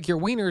 You're like, your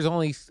wiener is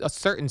only a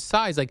certain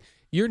size. Like,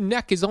 your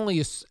neck is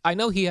only I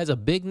know he has a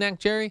big neck,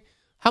 Jerry.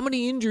 How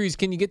many injuries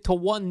can you get to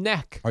one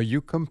neck? Are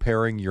you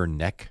comparing your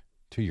neck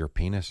to your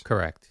penis?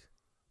 Correct.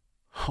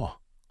 Huh.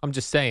 I'm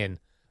just saying,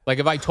 like,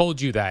 if I told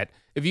you that,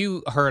 if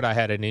you heard I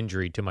had an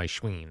injury to my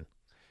schween,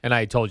 and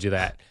I told you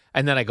that,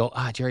 and then I go,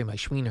 Jerry, my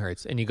schween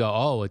hurts. And you go,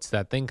 oh, it's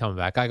that thing coming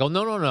back. I go,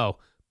 no.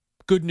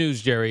 Good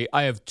news, Jerry.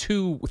 I have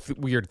two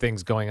weird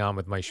things going on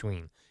with my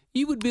schween.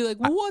 You would be like,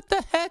 what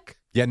the heck?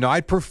 Yeah, no,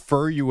 I'd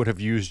prefer you would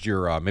have used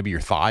your maybe your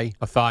thigh.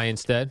 A thigh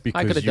instead?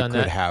 Because I could have done that.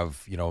 You could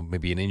have,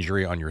 maybe an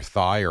injury on your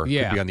thigh or it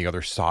could be on the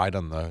other side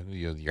on the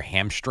your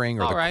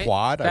hamstring or the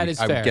quad. That is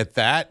fair. I would get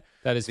that.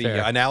 That is the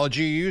fair.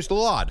 Analogy you used, a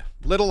little odd.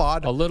 A little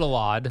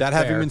odd. That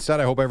having been said,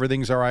 I hope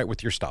everything's all right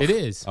with your stuff. It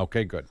is.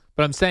 Okay, good.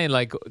 But I'm saying,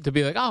 like, to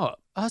be like,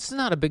 it's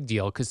not a big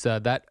deal because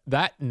that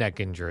neck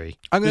injury.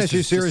 I'm going to ask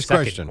you a serious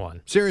question.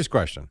 One. Serious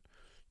question.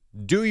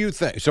 Do you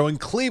think so? In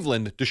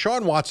Cleveland,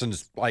 Deshaun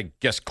Watson's, I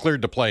guess,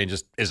 cleared to play and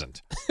just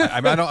isn't.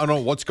 I don't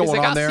know what's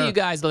going on there. I'll see you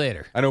guys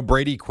later. I know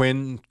Brady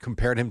Quinn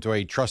compared him to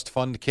a trust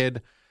fund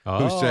kid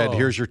who said,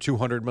 "Here's your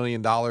 $200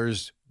 million.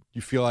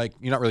 You feel like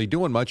you're not really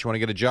doing much. You want to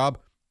get a job?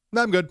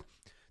 No, I'm good."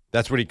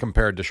 That's what he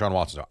compared Deshaun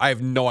Watson to. I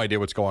have no idea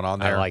what's going on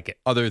there. I like it.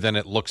 Other than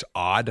it looks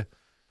odd.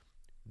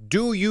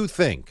 Do you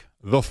think,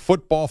 the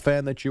football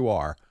fan that you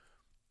are,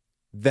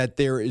 that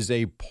there is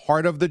a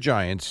part of the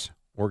Giants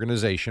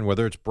organization,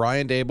 whether it's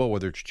Brian Daboll,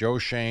 whether it's Joe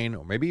Shane,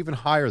 or maybe even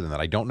higher than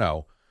that, I don't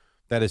know,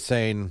 that is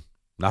saying,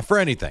 not for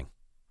anything.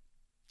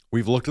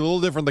 We've looked a little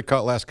different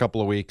the last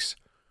couple of weeks.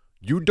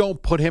 You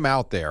don't put him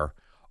out there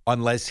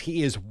unless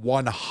he is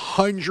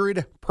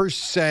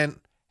 100%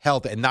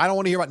 healthy. And I don't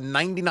want to hear about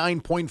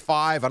 99.5.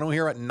 I don't want to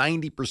hear about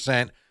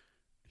 90%.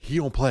 He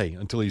don't play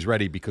until he's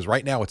ready because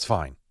right now it's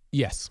fine.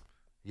 Yes.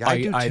 Yeah, I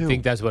do too. I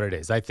think that's what it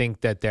is. I think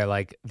that they're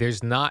like,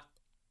 there's not,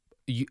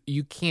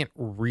 you can't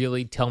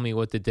really tell me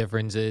what the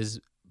difference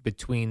is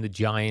between the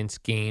Giants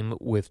game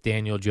with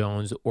Daniel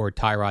Jones or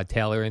Tyrod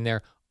Taylor in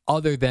there,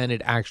 other than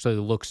it actually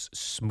looks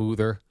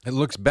smoother. It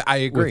looks, I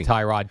agree. With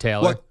Tyrod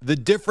Taylor. Look, the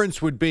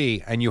difference would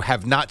be, and you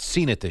have not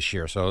seen it this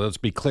year, so let's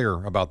be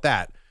clear about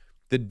that.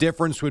 The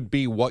difference would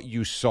be what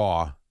you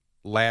saw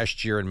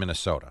last year in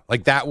Minnesota.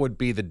 Like, that would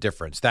be the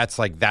difference. That's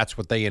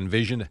what they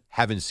envisioned.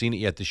 Haven't seen it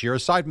yet this year.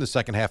 Aside from the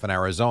second half in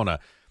Arizona,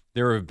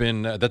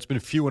 that's been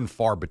few and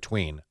far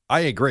between. I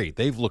agree.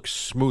 They've looked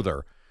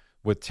smoother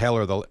with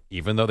Taylor,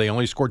 even though they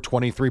only scored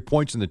 23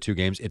 points in the two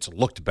games. It's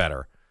looked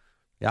better.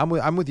 Yeah,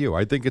 I'm with you.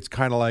 I think it's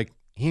kind of like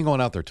he ain't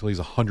going out there till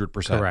he's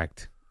 100%.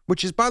 Correct.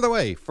 Which is, by the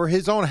way, for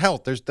his own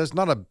health, there's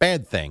not a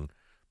bad thing.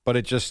 But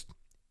it just,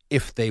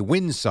 if they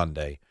win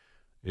Sunday,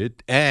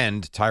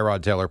 and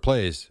Tyrod Taylor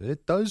plays,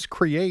 it does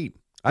create.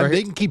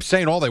 They can keep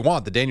saying all they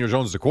want that Daniel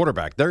Jones is the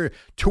quarterback. They're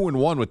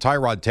 2-1 with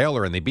Tyrod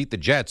Taylor, and they beat the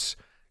Jets.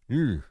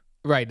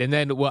 Right, and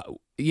then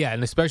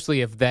and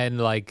especially if then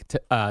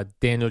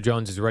Daniel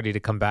Jones is ready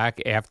to come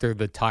back after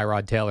the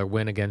Tyrod Taylor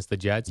win against the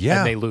Jets,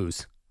 and they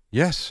lose.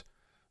 Yes,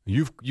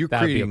 you're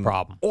That'd creating be a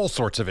problem. All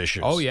sorts of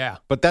issues. Oh yeah,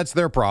 but that's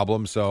their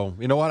problem. So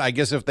you know what? I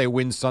guess if they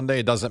win Sunday,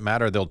 it doesn't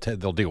matter. They'll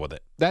deal with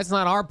it. That's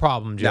not our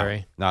problem,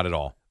 Jerry. No, not at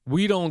all.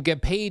 We don't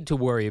get paid to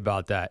worry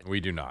about that. We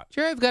do not.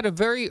 Jerry, I've got a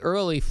very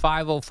early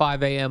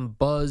 5:05 a.m.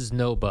 Buzz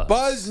No Buzz.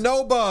 Buzz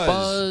No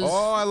Buzz.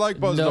 I like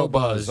Buzz No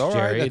Buzz. All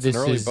Jerry. Right, that's this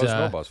an early is Buzz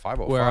No Buzz.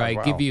 5:05. Where I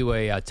give you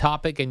a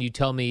topic and you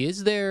tell me,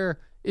 is there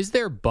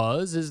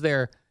buzz? Is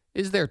there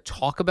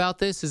talk about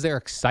this? Is there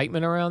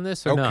excitement around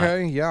this or not?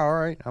 Okay, yeah, all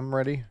right. I'm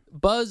ready.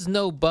 Buzz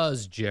No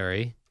Buzz,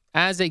 Jerry,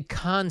 as a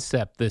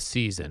concept this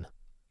season.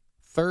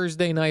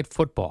 Thursday night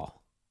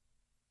football.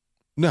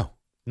 No.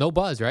 No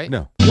buzz, right?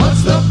 No.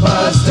 What's the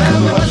buzz?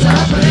 Tell me what's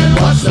happening.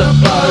 What's the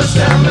buzz?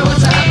 Tell me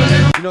what's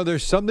happening. You know,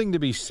 there's something to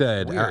be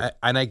said,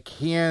 and I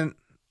can't.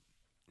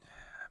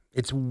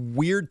 It's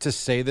weird to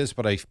say this,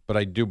 but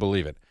I do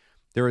believe it.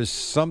 There is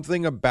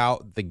something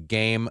about the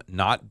game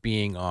not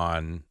being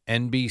on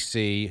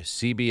NBC,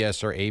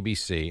 CBS, or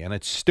ABC, and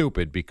it's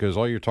stupid because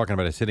all you're talking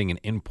about is hitting an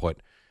input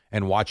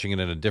and watching it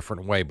in a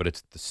different way, but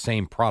it's the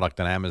same product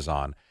on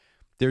Amazon.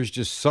 There's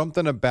just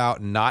something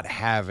about not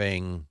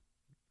having.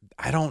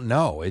 I don't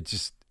know.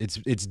 It's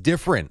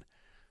different.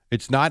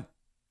 It's not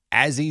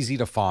as easy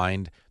to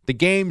find. The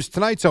games,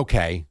 tonight's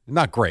okay.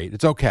 Not great.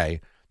 It's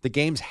okay. The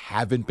games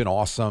haven't been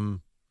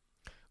awesome.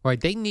 Right.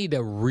 They need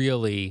a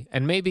really,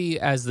 and maybe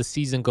as the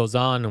season goes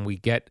on and we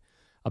get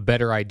a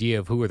better idea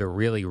of who are the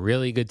really,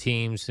 really good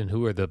teams and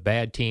who are the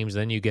bad teams,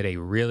 then you get a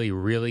really,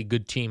 really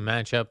good team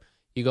matchup.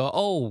 You go,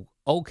 oh,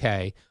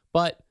 okay.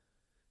 But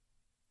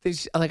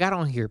there's, I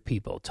don't hear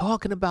people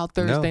talking about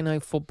Thursday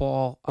night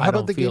football. Well, how I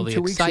don't about the feel game the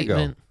 2 weeks ago?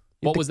 excitement.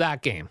 What was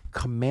that game?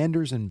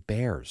 Commanders and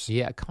Bears.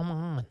 Yeah, come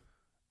on.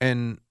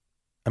 And,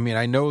 I mean,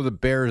 I know the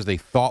Bears they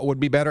thought would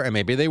be better, and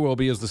maybe they will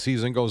be as the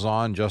season goes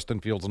on, Justin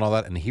Fields and all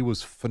that, and he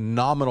was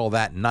phenomenal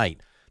that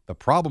night. The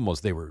problem was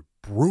they were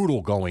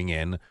brutal going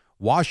in.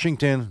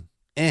 Washington,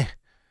 And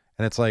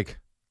it's like,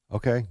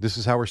 okay, this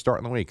is how we're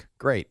starting the week.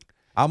 Great.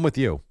 I'm with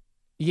you.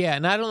 Yeah,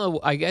 and I don't know.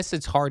 I guess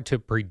it's hard to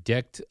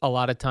predict a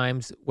lot of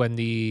times when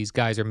these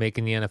guys are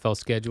making the NFL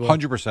schedule.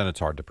 100% it's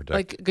hard to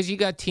predict. Because you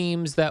got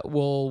teams that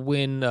will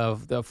win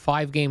the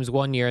 5 games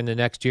one year and the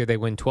next year they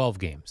win 12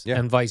 games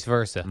and vice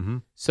versa. Mm-hmm.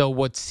 So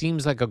what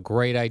seems like a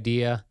great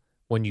idea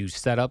when you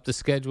set up the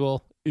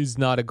schedule is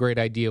not a great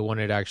idea when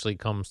it actually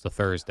comes to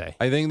Thursday.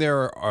 I think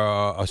there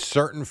are a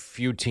certain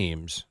few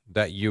teams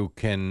that you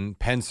can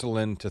pencil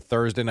into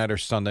Thursday night or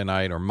Sunday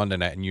night or Monday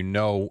night, and you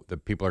know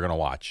that people are going to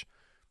watch.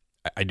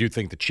 I do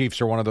think the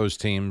Chiefs are one of those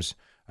teams.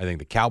 I think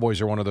the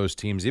Cowboys are one of those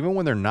teams. Even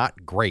when they're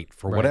not great,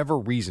 for whatever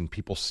reason,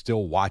 people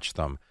still watch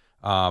them.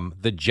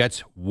 The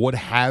Jets would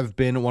have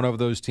been one of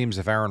those teams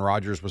if Aaron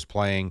Rodgers was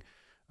playing.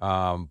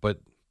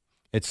 But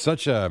it's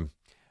such a,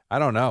 I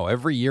don't know,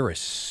 every year is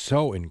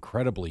so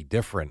incredibly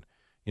different.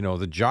 You know,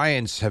 the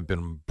Giants have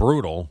been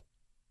brutal,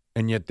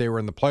 and yet they were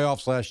in the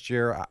playoffs last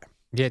year.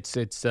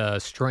 It's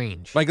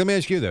strange. Like, let me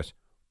ask you this.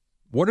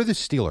 What are the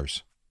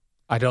Steelers?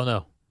 I don't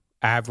know.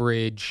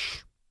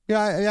 Average.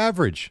 Yeah,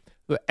 average.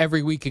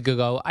 Every week it could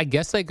go, I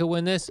guess they could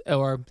win this,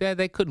 or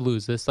they could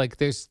lose this. Like,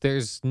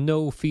 there's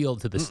no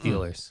field to the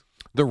Steelers.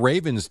 The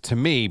Ravens, to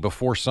me,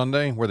 before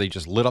Sunday, where they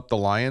just lit up the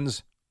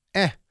Lions,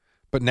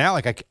 But now,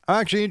 like,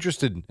 I'm actually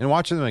interested in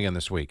watching them again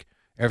this week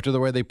after the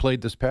way they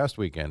played this past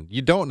weekend.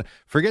 You don't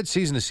forget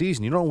season to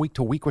season. You don't know week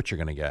to week what you're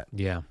going to get.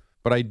 Yeah.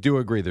 But I do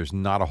agree there's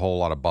not a whole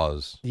lot of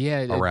buzz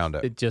around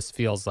it. It just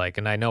feels like,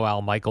 and I know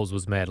Al Michaels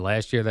was mad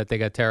last year that they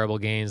got terrible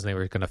games and they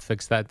were going to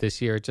fix that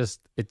this year. It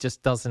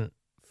just doesn't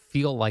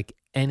feel like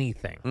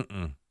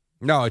anything.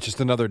 No, it's just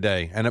another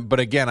day.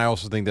 But again, I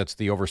also think that's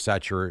the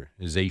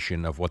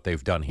oversaturation of what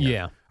they've done here.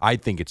 Yeah. I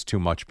think it's too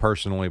much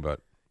personally,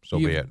 but so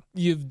be it.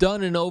 You've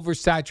done and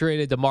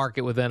oversaturated the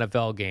market with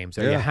NFL games.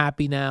 Are you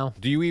happy now?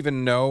 Do you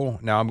even know?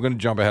 Now, I'm going to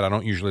jump ahead. I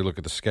don't usually look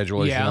at the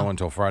schedule, as you know,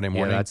 until Friday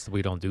morning. Yeah,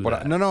 we don't do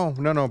that.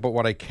 No. But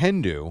what I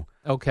can do,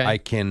 I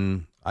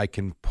can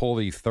pull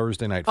the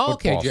Thursday night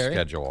football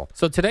schedule.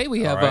 So today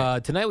we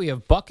have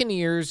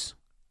Buccaneers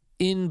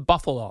in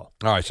Buffalo.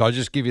 All right, so I'll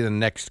just give you the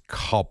next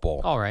couple.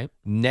 All right.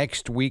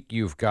 Next week,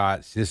 you've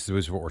got, this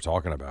is what we're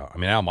talking about. I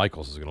mean, Al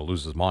Michaels is going to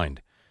lose his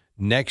mind.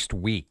 Next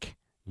week,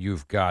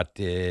 you've got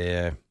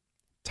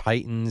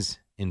Titans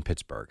in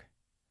Pittsburgh.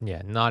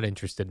 Yeah, not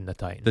interested in the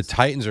Titans. The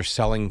Titans are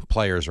selling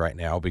players right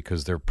now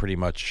because they're pretty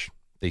much,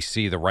 they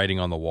see the writing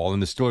on the wall.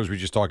 And the Steelers we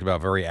just talked about,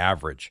 very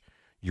average.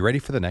 You ready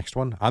for the next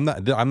one? I'm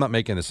not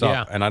making this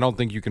up, and I don't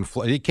think you can.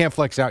 You can't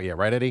flex out yet,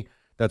 right, Eddie?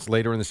 That's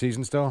later in the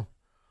season still.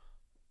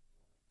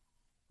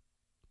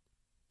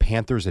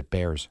 Panthers at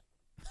Bears.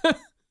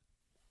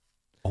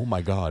 Oh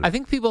my God! I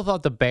think people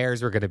thought the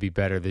Bears were going to be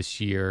better this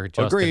year.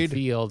 Justin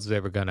Fields,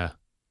 they were going to.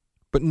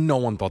 But no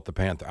one thought the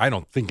Panthers. I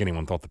don't think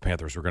anyone thought the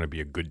Panthers were going to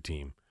be a good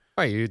team.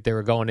 Right, they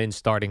were going in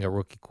starting a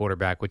rookie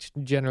quarterback, which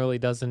generally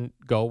doesn't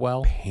go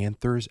well.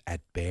 Panthers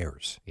at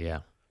Bears. Yeah,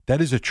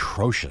 that is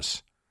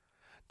atrocious.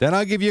 Then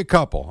I'll give you a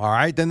couple. All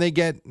right, then they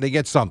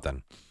get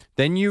something.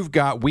 Then you've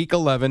got Week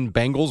 11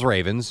 Bengals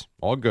Ravens,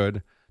 all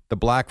good. The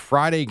Black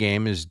Friday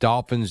game is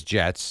Dolphins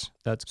Jets.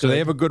 That's good. So they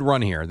have a good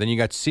run here. Then you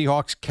got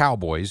Seahawks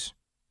Cowboys,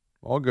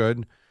 all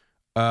good.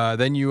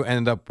 Then you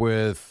end up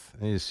with,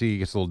 you see, it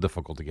gets a little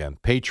difficult again.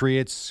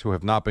 Patriots, who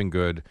have not been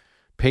good.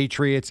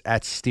 Patriots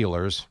at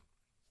Steelers.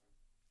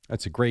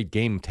 That's a great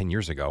game 10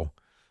 years ago.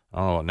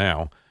 Oh,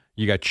 now.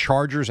 You got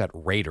Chargers at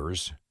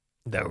Raiders.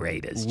 The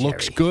Raiders,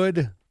 looks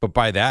good, but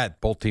by that,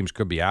 both teams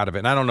could be out of it.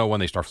 And I don't know when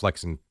they start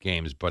flexing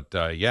games, but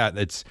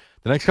it's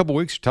the next couple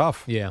weeks are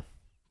tough. Yeah.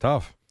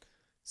 Tough.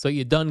 So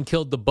you done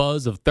killed the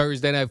buzz of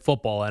Thursday Night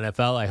Football,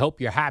 NFL. I hope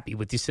you're happy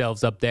with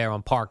yourselves up there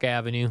on Park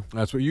Avenue.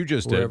 That's what you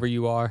just did. Wherever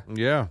you are.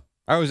 Yeah.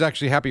 I was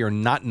actually happier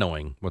not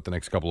knowing what the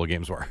next couple of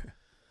games were.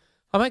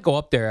 I might go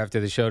up there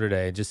after the show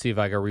today and just see if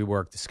I can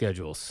rework the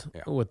schedules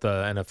with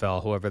the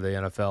NFL, whoever the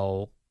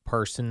NFL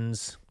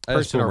persons,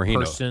 Jerry,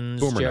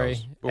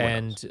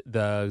 and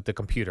the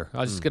computer.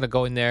 I was just going to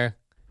go in there,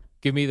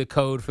 give me the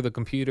code for the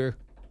computer,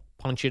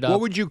 punch it up. What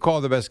would you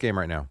call the best game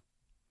right now?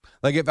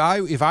 Like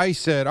if I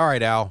said, all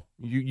right, Al,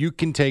 you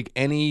can take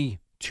any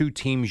two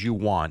teams you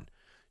want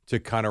to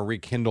kind of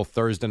rekindle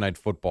Thursday Night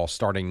Football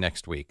starting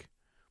next week,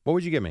 what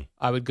would you give me?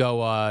 I would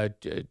go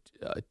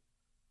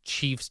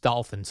Chiefs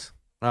Dolphins.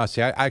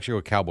 See, I actually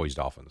go Cowboys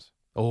Dolphins.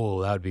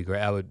 Oh, that would be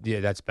great.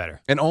 That's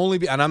better. And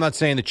I'm not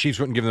saying the Chiefs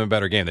wouldn't give them a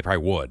better game. They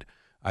probably would.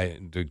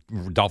 The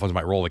Dolphins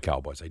might roll the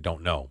Cowboys. I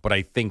don't know. But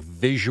I think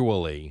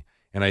visually,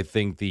 and I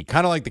think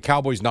kind of like the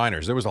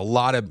Cowboys-Niners, there was a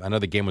lot of, I know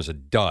the game was a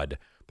dud,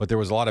 but there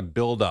was a lot of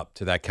build-up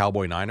to that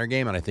Cowboy-Niner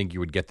game, and I think you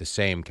would get the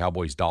same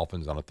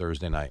Cowboys-Dolphins on a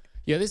Thursday night.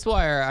 Yeah, this is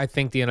why I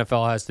think the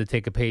NFL has to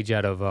take a page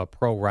out of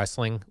pro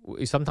wrestling.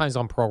 Sometimes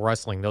on pro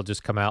wrestling, they'll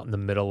just come out in the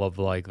middle of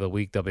like the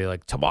week. They'll be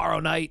like, tomorrow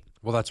night.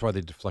 Well, that's why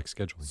they deflect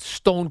scheduling.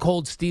 Stone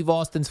Cold Steve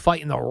Austin's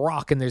fighting The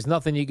Rock, and there's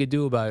nothing you could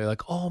do about it. You're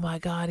like, oh, my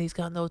God, he's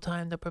got no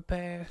time to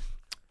prepare.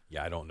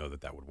 Yeah, I don't know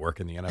that would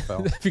work in the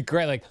NFL. That'd be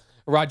great. Like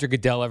Roger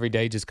Goodell every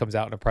day just comes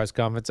out in a press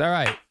conference. All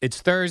right,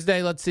 it's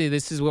Thursday. Let's see.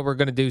 This is what we're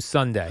going to do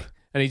Sunday.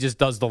 And he just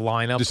does the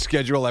lineup. Just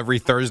schedule every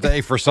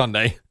Thursday for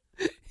Sunday.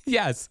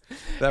 Yes.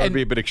 That would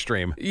be a bit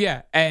extreme.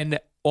 Yeah, and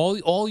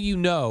all you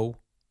know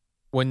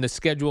when the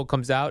schedule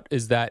comes out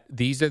is that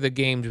these are the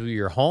games where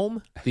you're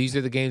home, these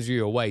are the games where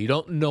you're away. You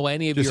don't know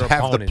any of your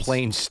opponents. Just have the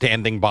plane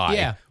standing by.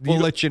 Yeah.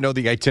 We'll let you know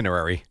the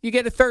itinerary. You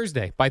get it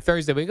Thursday. By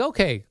Thursday, we go,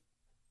 okay,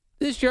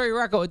 this Jerry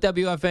Recco at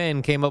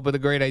WFN came up with a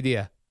great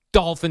idea.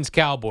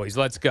 Dolphins-Cowboys,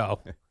 let's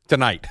go.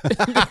 Tonight.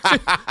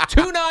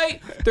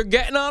 Tonight, they're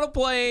getting on a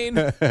plane.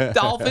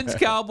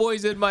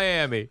 Dolphins-Cowboys in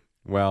Miami.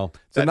 Well,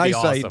 it's a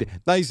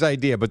nice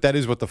idea, but that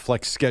is what the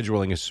flex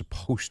scheduling is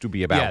supposed to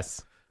be about.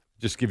 Yes.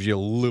 Just gives you a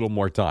little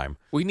more time.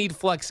 We need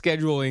flex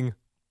scheduling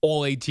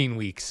all 18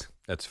 weeks.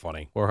 That's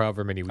funny. Or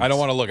however many weeks. I don't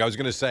want to look. I was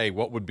going to say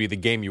what would be the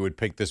game you would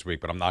pick this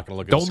week, but I'm not going to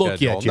look at the schedule. Don't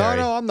look yet, Jerry.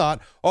 No, I'm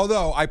not.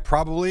 Although I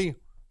probably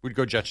would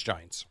go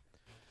Jets-Giants.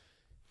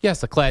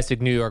 Yes, a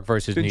classic New York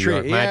versus New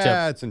York matchup.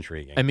 Yeah, it's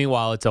intriguing. And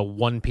meanwhile, it's a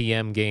 1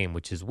 p.m. game,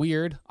 which is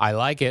weird. I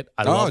like it.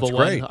 I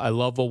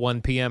love a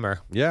 1 p.m.er.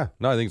 Yeah,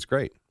 no, I think it's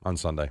great on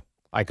Sunday.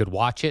 I could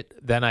watch it,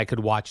 then I could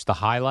watch the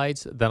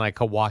highlights, then I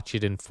could watch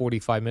it in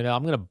 45 minutes.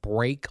 I'm going to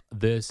break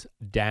this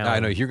down. I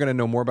know. You're going to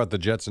know more about the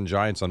Jets and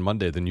Giants on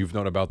Monday than you've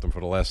known about them for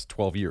the last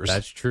 12 years.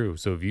 That's true.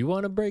 So if you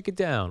want to break it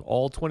down,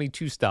 all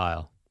 22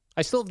 style.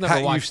 I still have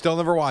never watched. You've still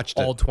never watched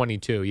it? All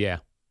 22, yeah.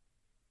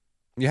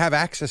 You have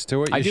access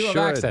to it. I do have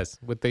access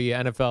with the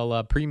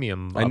NFL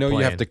Premium. I know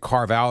plan. You have to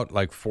carve out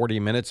like 40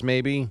 minutes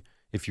maybe,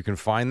 if you can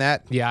find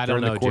that. Yeah, I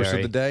don't know, during the course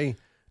Jerry. of the day.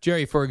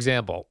 Jerry, for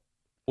example,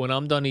 when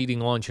I'm done eating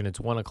lunch and it's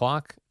 1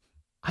 o'clock,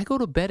 I go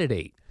to bed at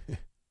 8.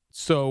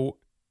 So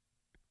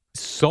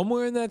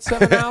somewhere in that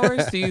 7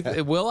 hours,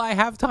 will I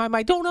have time?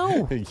 I don't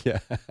know. Yeah.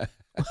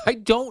 I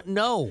don't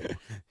know.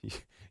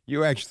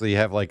 You actually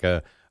have like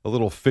a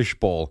little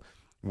fishbowl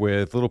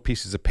with little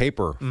pieces of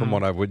paper from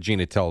what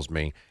Gina tells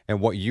me.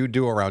 And what you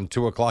do around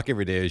 2 o'clock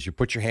every day is you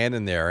put your hand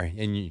in there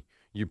and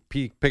you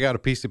pick out a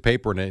piece of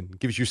paper and it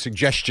gives you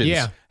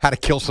suggestions how to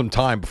kill some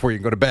time before you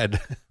can go to bed.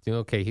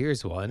 Okay,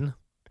 here's one.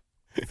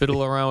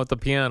 Fiddle around with the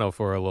piano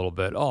for a little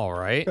bit. All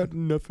right. Got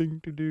nothing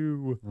to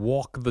do.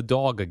 Walk the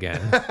dog again.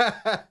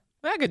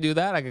 I could do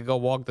that. I could go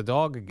walk the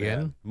dog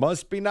again. Yeah.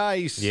 Must be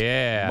nice.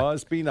 Yeah.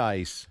 Must be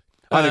nice.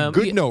 On a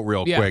good note,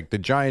 real yeah. quick, the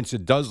Giants,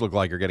 it does look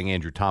like are getting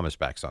Andrew Thomas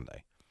back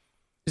Sunday.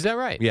 Is that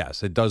right?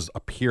 Yes, it does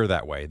appear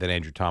that way, that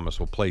Andrew Thomas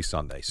will play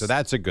Sunday. So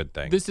that's a good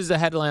thing. This is a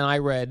headline I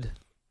read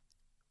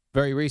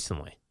very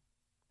recently.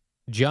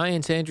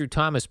 Giants Andrew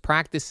Thomas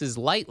practices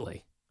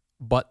lightly,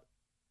 but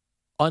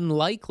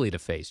unlikely to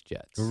face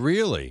Jets.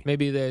 Really?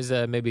 Maybe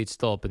maybe it's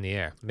still up in the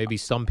air. Maybe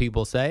some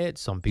people say it,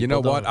 some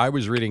people don't. What? I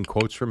was reading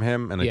quotes from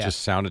him, and it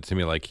just sounded to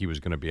me like he was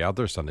going to be out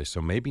there Sunday.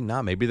 So maybe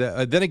not. Maybe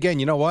that. Then again,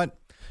 you know what?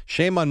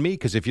 Shame on me,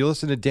 because if you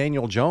listen to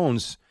Daniel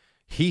Jones,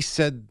 he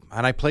said,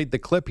 and I played the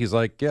clip, he's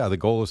like, yeah, the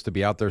goal is to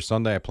be out there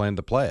Sunday. I plan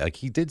to play. Like,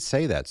 he did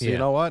say that. So you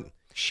know what?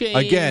 Shame.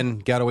 Again,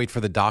 got to wait for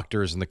the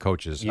doctors and the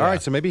coaches. Yeah. All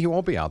right, so maybe he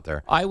won't be out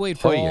there. I wait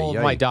for all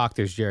of my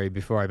doctors, Jerry,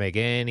 before I make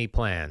any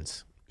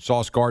plans.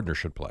 Sauce Gardner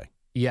should play.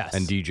 Yes.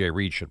 And DJ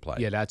Reed should play.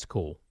 Yeah, that's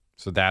cool.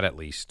 So that at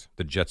least,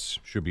 the Jets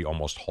should be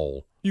almost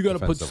whole. You got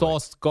to put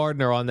Sauce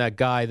Gardner on that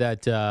guy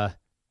that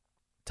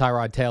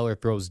Tyrod Taylor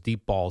throws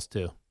deep balls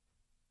to.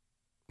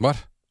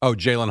 What? Oh,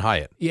 Jalen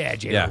Hyatt. Yeah,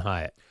 Jalen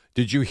Hyatt.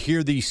 Did you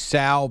hear the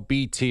Sal,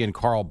 BT, and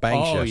Carl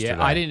Banks yesterday?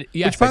 Yeah, I didn't.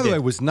 Yes, which, by the way,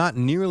 was not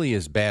nearly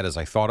as bad as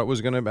I thought it was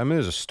going to be. I mean,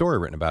 there's a story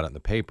written about it in the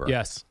paper.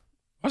 Yes.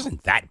 It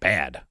wasn't that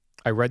bad.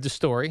 I read the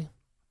story.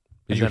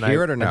 Did you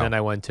hear it or no? And then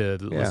I went to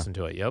listen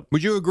to it. Yep.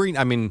 Would you agree?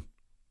 I mean,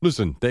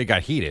 listen, they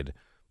got heated,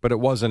 but it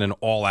wasn't an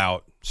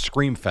all-out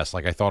scream fest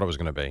like I thought it was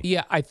going to be.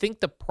 Yeah, I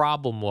think the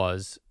problem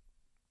was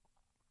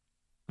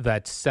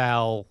that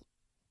Sal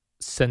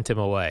sent him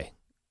away.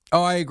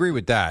 Oh, I agree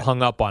with that.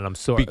 Hung up on him.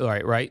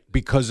 Right?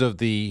 Because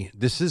of I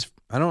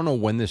don't know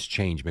when this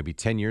changed, maybe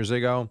 10 years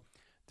ago.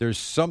 There's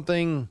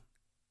something,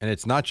 and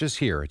it's not just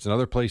here, it's in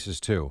other places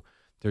too.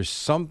 There's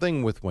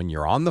something with when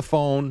you're on the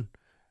phone,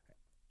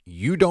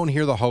 you don't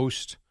hear the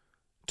host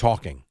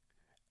talking.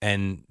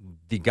 And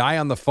the guy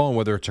on the phone,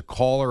 whether it's a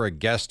caller, a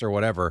guest, or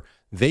whatever,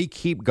 they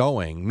keep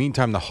going.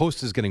 Meantime, the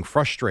host is getting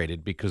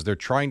frustrated because they're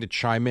trying to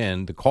chime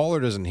in. The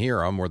caller doesn't hear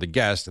them or the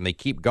guest, and they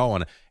keep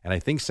going. And I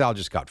think Sal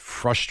just got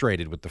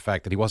frustrated with the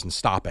fact that he wasn't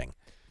stopping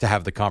to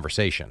have the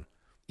conversation.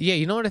 Yeah,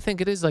 you know what I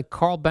think it is? Like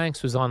Carl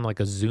Banks was on like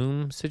a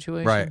Zoom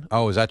situation. Right.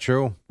 Oh, is that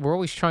true? We're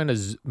always trying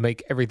to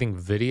make everything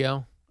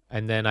video.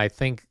 And then I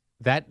think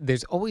that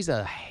there's always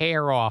a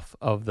hair off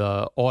of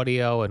the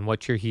audio and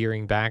what you're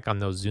hearing back on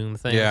those Zoom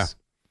things. Yeah.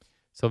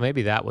 So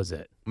maybe that was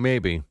it.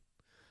 Maybe.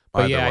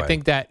 But Either yeah,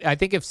 way. I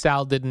think if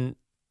Sal didn't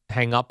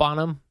hang up on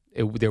him,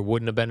 there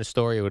wouldn't have been a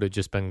story. It would have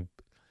just been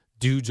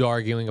dudes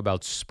arguing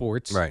about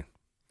sports. Right.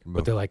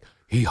 But they're like,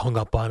 he hung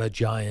up on a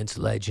Giants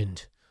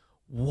legend.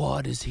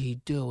 What is he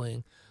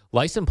doing?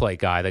 License plate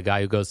guy, the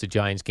guy who goes to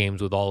Giants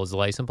games with all his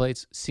license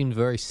plates, seemed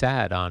very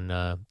sad on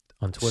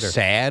Twitter.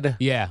 Sad?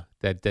 Yeah,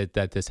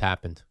 that this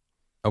happened.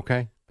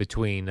 Okay.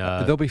 Between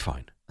they'll be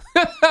fine.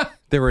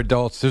 They're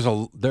adults.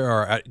 There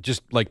are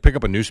just like pick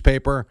up a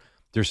newspaper.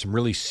 There's some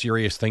really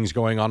serious things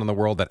going on in the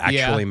world that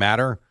actually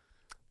matter.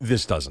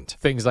 This doesn't.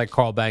 Things like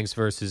Carl Banks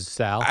versus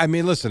Sal. I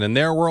mean, listen, in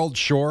their world,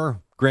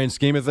 sure, grand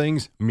scheme of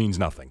things, means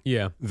nothing.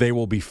 Yeah. They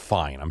will be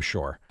fine, I'm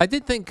sure. I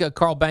did think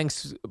Carl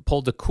Banks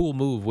pulled a cool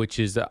move, which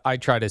is I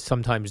try to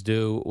sometimes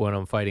do when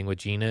I'm fighting with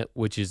Gina,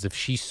 which is if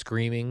she's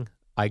screaming,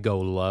 I go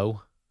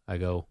low. I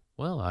go,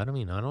 well, I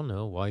don't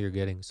know why you're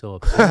getting so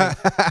upset.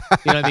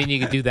 You know what I mean?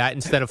 You could do that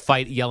instead of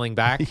yelling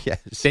back.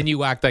 Yes. Then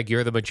you act like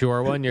you're the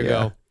mature one. You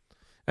go,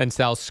 and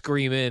Sal's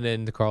screaming,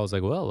 and Carl's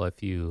like, well,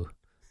 if you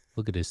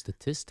look at his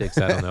statistics,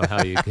 I don't know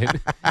how you can.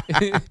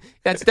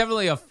 That's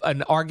definitely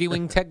an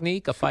arguing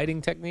technique, a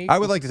fighting technique. I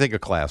would like to take a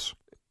class.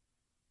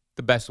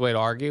 The best way to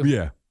argue?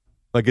 Yeah.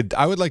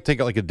 I would like to take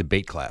like a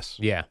debate class.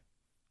 Yeah.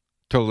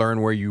 To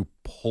learn where you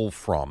pull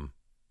from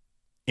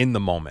in the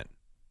moment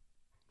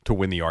to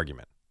win the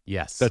argument.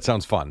 Yes. That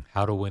sounds fun.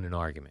 How to win an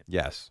argument.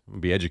 Yes.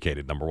 Be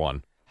educated, number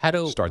one. How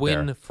to Start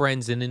Win there.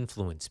 Friends and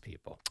Influence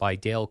People by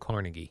Dale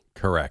Carnegie.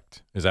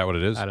 Correct. Is that what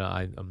it is?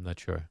 I'm not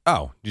sure.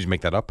 Oh, did you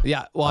make that up?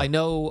 Yeah, well, I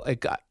know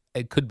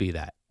it could be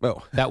that.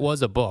 Oh. That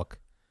was a book,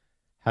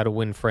 How to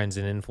Win Friends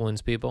and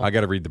Influence People. I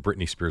got to read the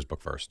Britney Spears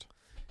book first.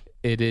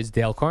 It is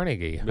Dale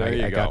Carnegie. There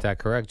you I go. got that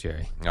correct,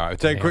 Jerry. All right, we'll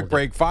take a quick Nailed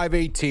break.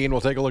 5:18. We'll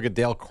take a look at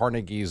Dale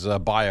Carnegie's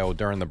bio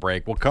during the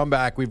break. We'll come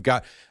back. We've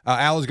got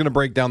Al is going to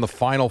break down the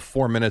final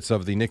 4 minutes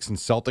of the Knicks and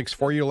Celtics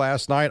for you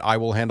last night. I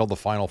will handle the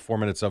final 4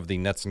 minutes of the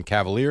Nets and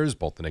Cavaliers.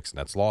 Both the Knicks and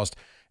Nets lost.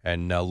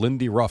 And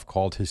Lindy Ruff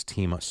called his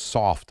team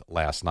soft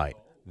last night.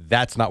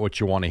 That's not what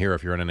you want to hear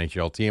if you're an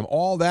NHL team.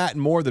 All that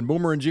and more than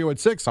Boomer and Gio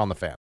at 6 on the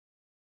Fan.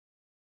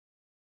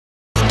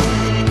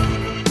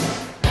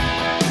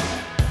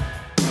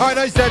 All right,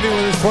 nice to have you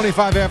with us.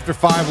 25 after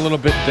 5, a little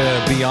bit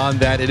beyond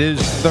that. It is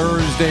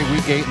Thursday,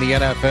 week 8 in the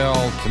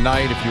NFL.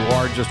 Tonight, if you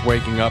are just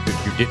waking up,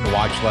 if you didn't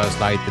watch last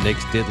night, the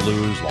Knicks did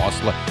lose, lost.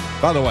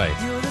 By the way,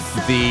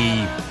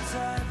 I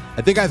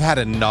think I've had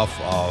enough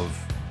of,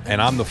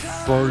 and I'm the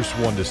first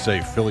one to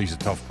say Philly's a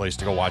tough place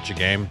to go watch a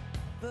game.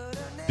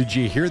 Did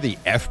you hear the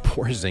F.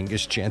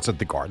 Porzingis chants at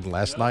the Garden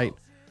last night?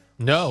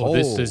 No,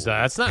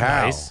 that's not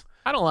nice.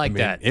 I don't like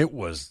that. It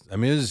was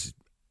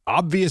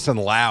obvious and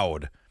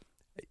loud.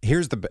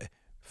 Here's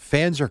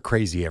fans are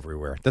crazy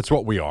everywhere. That's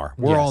what we are.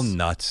 We're all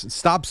nuts.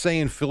 Stop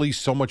saying Philly's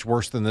so much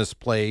worse than this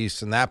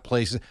place and that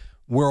place.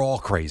 We're all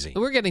crazy.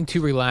 We're getting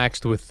too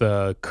relaxed with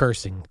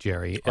cursing,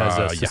 Jerry, as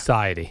a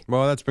society. Yeah.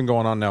 Well, that's been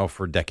going on now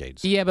for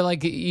decades. Yeah, but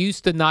like you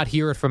used to not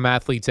hear it from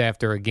athletes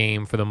after a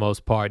game for the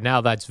most part.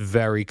 Now that's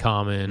very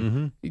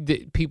common.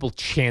 People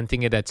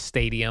chanting it at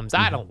stadiums.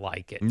 I don't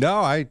like it.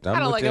 No, I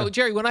don't like it.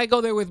 Jerry, when I go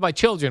there with my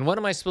children, what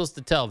am I supposed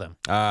to tell them?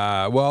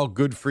 Well,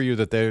 good for you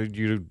that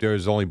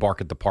there's only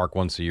bark at the park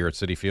once a year at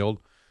Citi Field.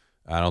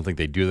 I don't think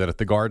they do that at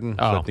the Garden.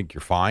 So I think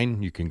you're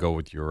fine. You can go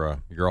with your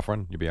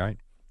girlfriend. You'll be all right.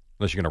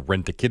 Unless you're going to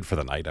rent a kid for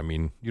the night. I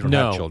mean, you don't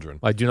have children.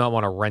 I do not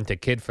want to rent a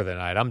kid for the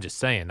night. I'm just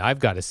saying, I've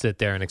got to sit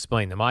there and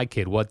explain to my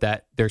kid what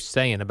they're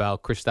saying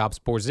about Kristaps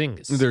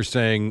Porzingis. They're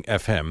saying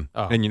F him.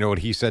 Oh. And you know what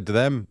he said to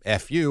them?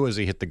 F you, as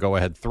he hit the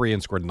go-ahead 3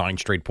 and scored 9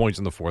 straight points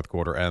in the fourth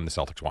quarter, and the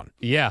Celtics won.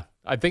 Yeah.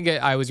 I think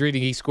I was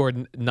reading he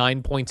scored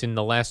 9 points in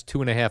the last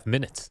 2.5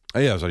 minutes. Oh,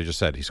 yeah, that's what he just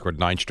said. He scored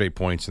 9 straight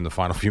points in the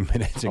final few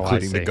minutes,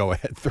 including the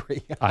go-ahead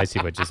 3. I see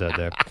what you said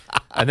there.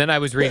 And then I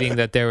was reading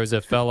that there was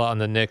a fella on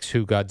the Knicks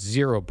who got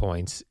 0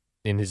 points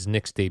in his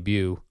Knicks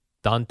debut,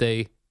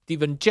 Dante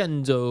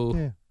DiVincenzo.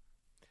 Yeah.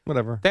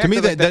 Whatever. To me,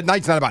 that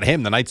night's not about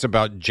him. The night's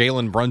about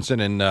Jalen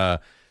Brunson and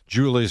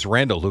Julius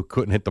Randle, who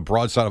couldn't hit the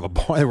broadside of a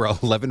ball. They were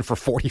 11 for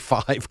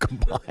 45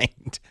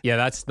 combined. Yeah,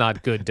 that's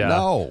not good.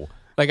 No.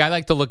 Like, I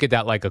like to look at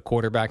that like a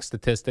quarterback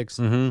statistics.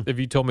 If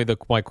you told me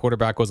that my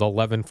quarterback was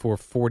 11 for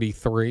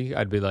 43,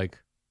 I'd be like,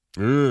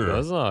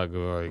 that's not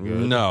very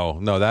good. No,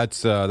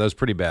 that was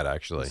pretty bad,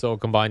 actually. So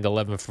combined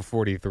 11 for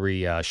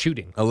 43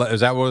 shooting.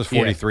 Is that what it was?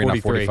 43, yeah, not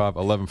 45?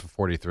 11 for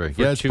 43.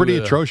 Yeah, it's pretty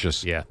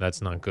atrocious. Yeah, that's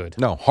not good.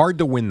 No, hard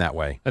to win that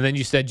way. And then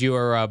you said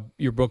your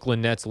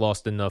Brooklyn Nets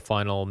lost in the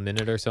final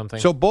minute or something?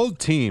 So both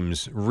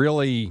teams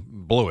really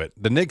blew it.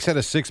 The Knicks had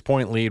a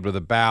 6-point lead with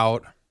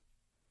about,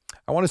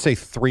 I want to say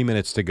 3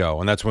 minutes to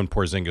go, and that's when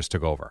Porzingis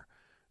took over.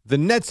 The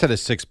Nets had a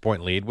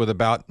 6-point lead with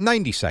about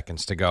 90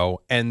 seconds to go,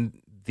 and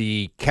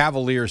the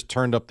Cavaliers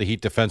turned up the heat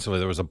defensively.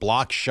 There was a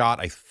block shot,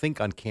 I think,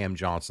 on Cam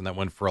Johnson that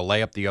went for a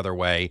layup the other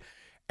way.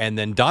 And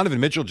then Donovan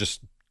Mitchell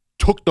just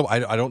took the.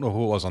 I don't know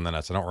who it was on the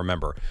Nets. I don't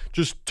remember.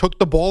 Just took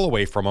the ball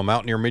away from him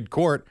out near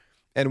midcourt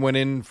and went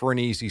in for an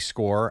easy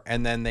score.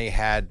 And then they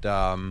had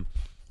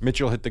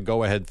Mitchell hit the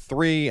go-ahead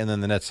three, and then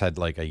the Nets had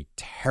like a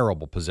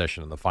terrible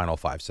possession in the final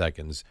 5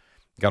 seconds.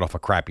 Got off a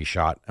crappy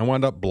shot and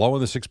wound up blowing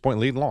the 6-point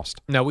lead and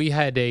lost. Now, we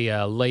had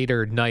a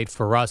later night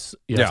for us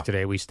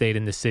yesterday. Yeah. We stayed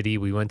in the city.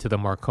 We went to the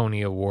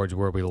Marconi Awards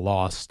where we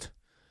lost.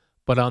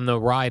 But on the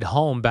ride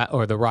home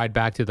or the ride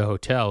back to the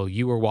hotel,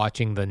 you were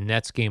watching the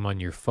Nets game on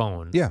your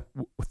phone. Yeah.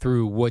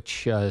 Through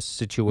which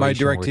situation? My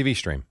DirecTV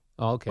stream.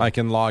 Oh, okay. I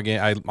can log in.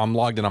 I'm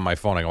logged in on my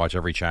phone. I can watch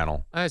every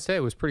channel. I'd say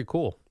it was pretty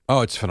cool.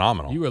 Oh, it's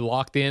phenomenal. You were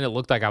locked in. It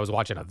looked like I was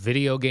watching a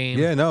video game.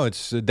 Yeah, no,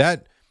 it's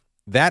that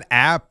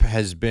app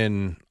has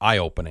been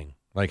eye-opening.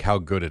 Like how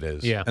good it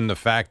is. Yeah. And the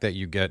fact that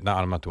you get,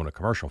 I'm not doing a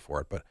commercial for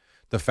it, but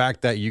the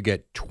fact that you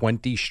get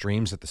 20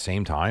 streams at the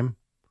same time,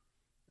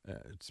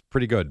 it's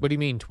pretty good. What do you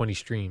mean 20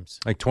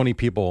 streams? Like 20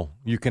 people,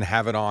 you can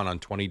have it on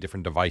 20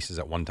 different devices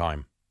at one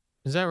time.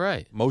 Is that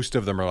right? Most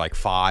of them are like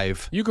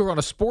 5. You could run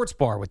a sports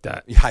bar with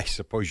that. Yeah, I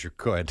suppose you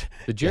could.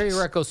 The Jerry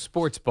Recco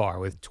Sports Bar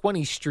with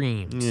 20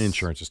 streams.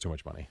 Insurance is too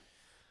much money.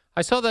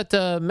 I saw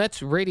that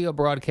Mets radio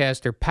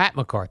broadcaster Pat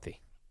McCarthy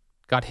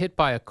got hit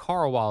by a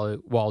car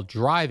while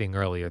driving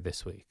earlier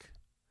this week.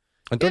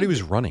 I thought he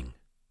was running.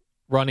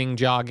 Running,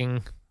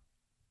 jogging.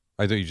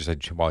 I thought you just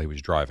said while he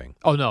was driving.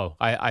 Oh, no.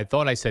 I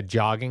thought I said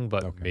jogging,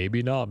 but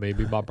maybe not.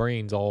 Maybe my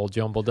brain's all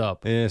jumbled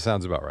up. Yeah,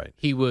 sounds about right.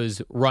 He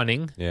was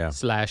running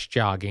 /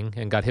 jogging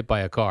and got hit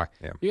by a car.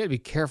 Yeah. You got to be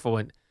careful.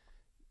 When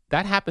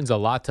that happens a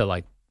lot to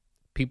like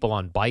people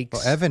on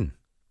bikes. Well,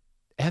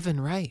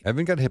 Evan, right.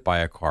 Evan got hit by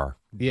a car.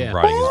 Yeah.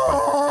 Riding his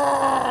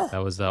bike.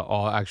 That was the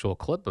actual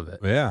clip of it.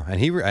 Yeah, and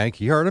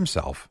he hurt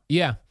himself.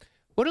 Yeah.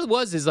 What it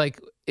was is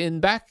like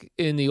back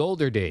in the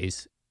older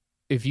days,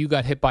 if you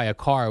got hit by a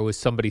car, it was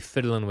somebody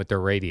fiddling with their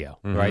radio,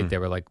 right? They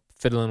were like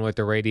fiddling with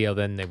the radio,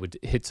 then they would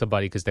hit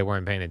somebody because they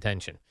weren't paying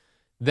attention.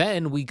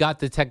 Then we got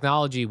the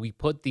technology. We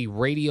put the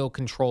radio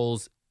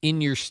controls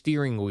in your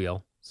steering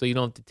wheel so you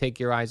don't have to take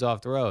your eyes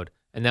off the road.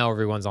 And now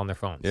everyone's on their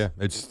phones. Yeah,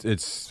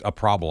 it's a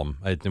problem.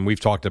 And we've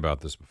talked about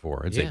this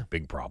before. It's a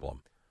big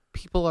problem.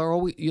 People are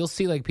always, you'll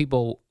see like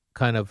people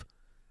kind of,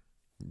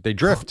 they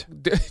drift.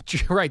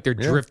 Right, they're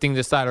drifting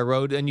the side of the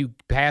road, and you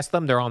pass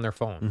them, they're on their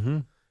phone. Mm-hmm.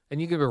 And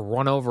you could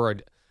run over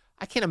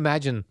I can't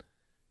imagine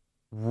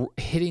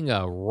hitting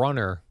a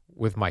runner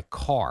with my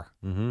car.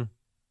 Mm-hmm.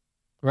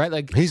 Right?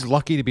 Like he's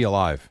lucky to be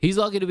alive. He's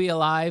lucky to be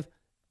alive.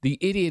 The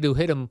idiot who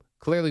hit him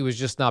clearly was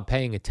just not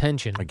paying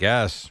attention. I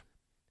guess.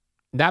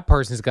 That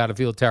person's got to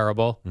feel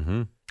terrible.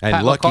 Mm-hmm.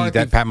 And lucky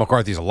that Pat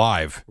McCarthy's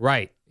alive.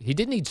 Right. He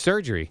did need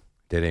surgery.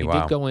 Did he? He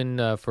Wow. did go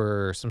in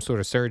for some sort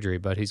of surgery,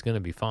 but he's going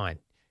to be fine.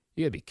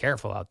 You got to be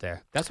careful out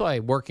there. That's why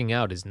working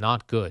out is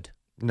not good.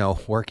 No,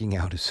 working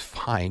out is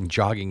fine.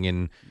 Jogging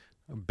in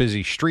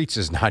busy streets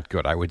is not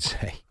good, I would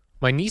say.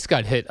 My niece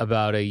got hit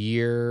about a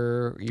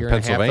year and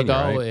a half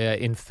ago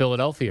in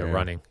Philadelphia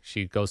running.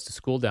 She goes to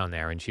school down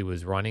there, and she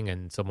was running,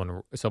 and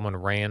someone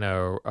ran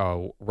a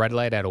red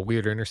light at a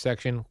weird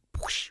intersection,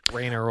 whoosh,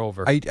 ran her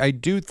over. I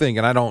do think,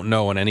 and I don't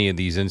know in any of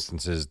these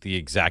instances the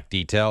exact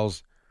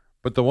details,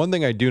 but the one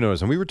thing I do know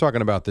is, and we were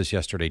talking about this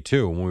yesterday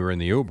too when we were in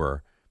the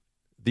Uber,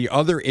 the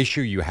other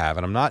issue you have,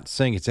 and I'm not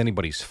saying it's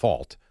anybody's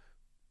fault,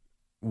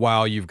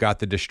 while you've got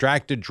the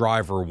distracted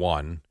driver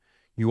one,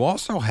 you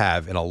also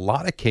have, in a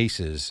lot of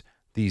cases,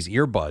 these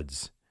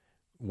earbuds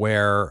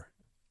where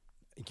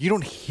you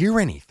don't hear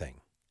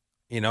anything.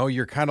 You know,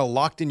 you're kind of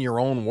locked in your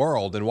own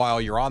world, and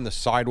while you're on the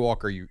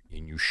sidewalk and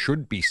you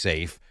should be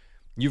safe,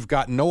 you've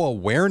got no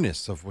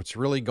awareness of what's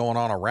really going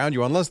on around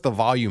you, unless the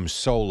volume's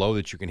so low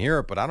that you can hear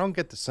it, but I don't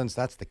get the sense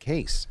that's the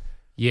case.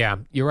 Yeah,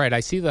 you're right.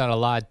 I see that a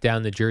lot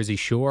down the Jersey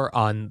Shore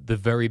on the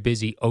very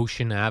busy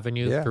Ocean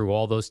Avenue through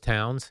all those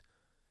towns.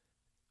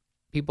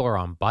 People are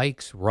on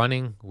bikes,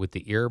 running with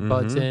the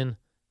earbuds in.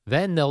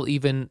 Then they'll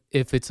even,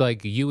 if it's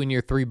like you and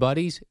your 3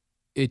 buddies,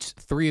 it's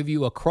 3 of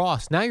you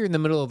across. Now you're in the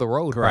middle of the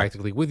road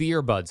practically with the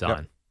earbuds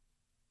on.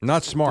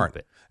 Not smart.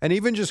 Stupid. And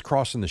even just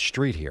crossing the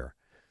street here.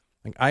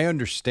 Like, I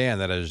understand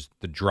that as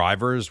the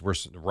drivers were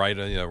what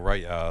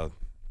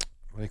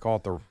do you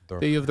call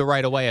it? You have the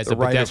right of way as a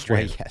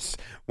pedestrian. Right, yes,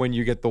 when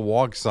you get the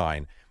walk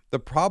sign. The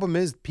problem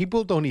is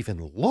people don't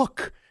even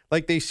look.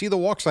 Like, they see the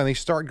walk sign, they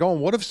start going.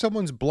 What if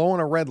someone's blowing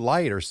a red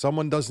light or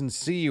someone doesn't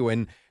see you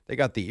and they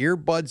got the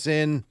earbuds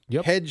in,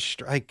 head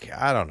strike?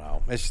 I don't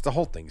know. It's the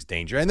whole thing's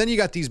dangerous. And then you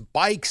got these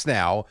bikes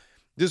now.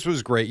 This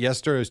was great.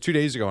 Yesterday, it was 2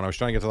 days ago when I was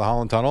trying to get to the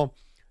Holland Tunnel.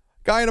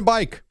 Guy in a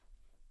bike.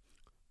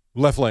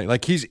 Left lane.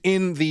 Like, he's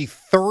in the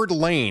 3rd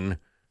lane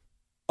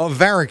of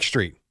Varick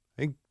Street.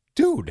 Like,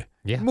 dude,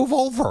 move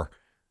over.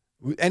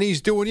 And he's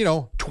doing,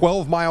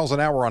 12 miles an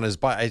hour on his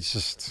bike. It's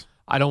just...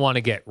 I don't want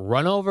to get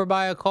run over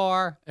by a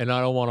car, and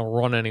I don't want to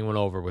run anyone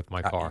over with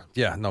my car.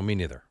 No, me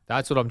neither.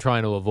 That's what I'm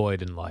trying to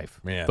avoid in life.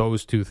 Yeah.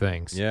 Those 2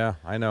 things. Yeah,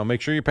 I know. Make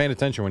sure you're paying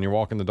attention when you're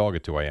walking the dog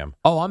at 2 a.m.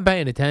 Oh, I'm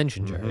paying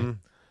attention, Jerry.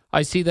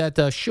 I see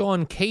that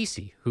Sean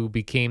Casey, who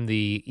became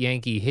the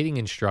Yankee hitting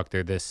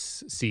instructor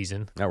this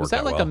season, was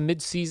that like a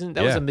mid-season?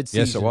 That was a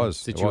mid-season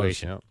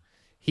situation. It was,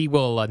 He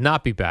will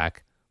not be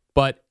back,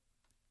 But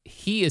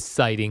he is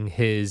citing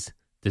his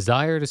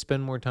desire to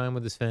spend more time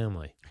with his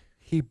family.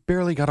 He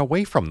barely got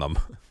away from them.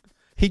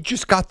 He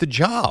just got the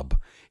job.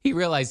 He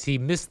realized he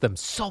missed them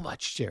so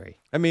much, Jerry.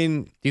 I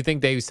mean, do you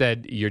think they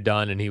said you're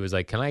done, and he was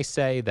like, "Can I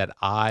say that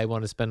I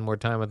want to spend more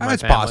time with my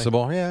that's family?"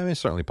 possible. Yeah, I mean, it's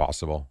certainly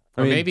possible.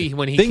 Or maybe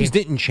when he things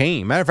didn't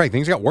change. Matter of fact,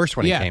 things got worse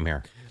when he came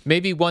here.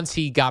 Maybe once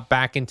he got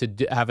back into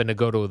having to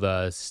go to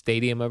the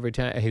stadium every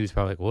time, he was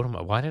probably like, "What am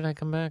I? Why did I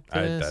come back to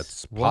this?"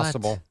 That's What?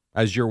 possible.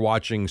 As you're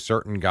watching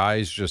certain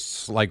guys,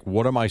 just like,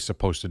 what am I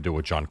supposed to do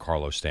with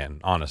Giancarlo Stanton?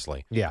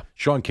 Honestly, Yeah.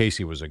 Sean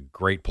Casey was a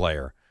great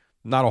player,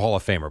 not a Hall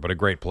of Famer, but a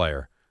great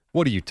player.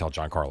 What do you tell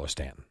Giancarlo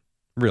Stanton?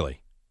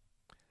 Really?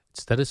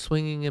 Instead of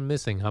swinging and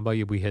missing, how about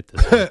we hit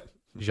this one,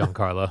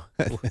 Giancarlo,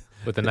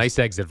 with a nice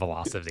exit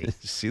velocity.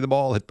 See the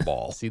ball, hit the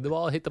ball. See the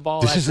ball, hit the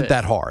ball. This that's isn't it.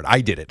 that hard.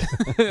 I did it.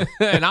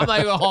 And I'm not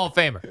even a Hall of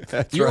Famer.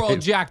 That's You're all right.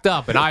 jacked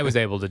up, and I was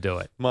able to do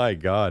it. My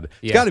God. It's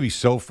Yeah. got to be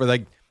so for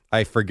like,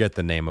 I forget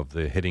the name of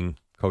the hitting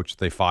coach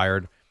they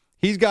fired.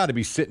 He's got to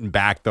be sitting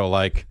back, though,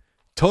 like,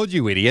 told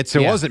you idiots.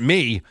 It Yeah. wasn't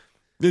me.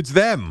 It's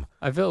them.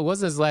 I feel,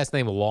 wasn't his last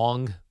name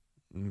Long?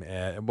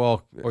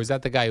 Well, or is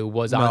that the guy who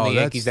was no, on the that's-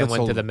 Yankees then that's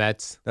went a- to the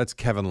Mets? That's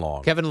Kevin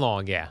Long. Kevin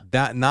Long, yeah.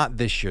 That not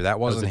this year. That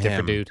wasn't a him.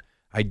 different dude.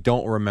 I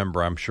don't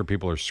remember. I'm sure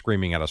people are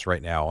screaming at us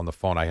right now on the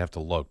phone. I have to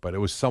look, but it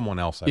was someone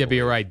else. Yeah, but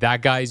you're right.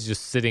 That guy's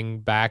just sitting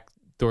back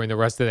during the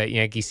rest of that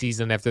Yankee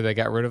season after they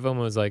got rid of him and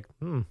was like,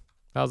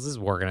 how's this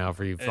working out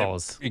for you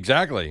fellas?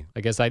 Exactly.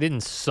 I guess I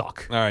didn't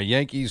suck. All right,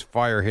 Yankees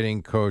fire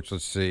hitting coach.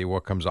 Let's see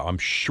what comes up. I'm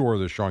sure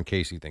the Sean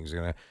Casey thing's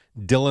going to.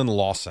 Dylan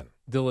Lawson.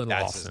 Dylan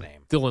That's Lawson. his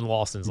name. Dylan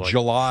Lawson's like,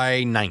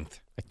 July 9th.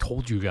 I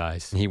told you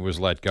guys. He was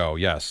let go,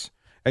 yes.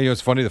 And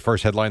it's funny, the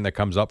first headline that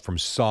comes up from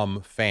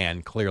some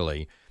fan,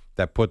 clearly,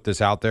 that put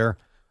this out there,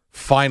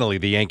 finally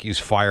the Yankees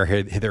fire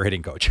their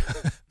hitting coach.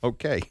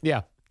 Okay.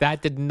 Yeah,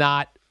 that did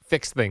not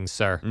fix things,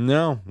 sir.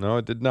 No,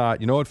 it did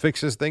not. You know what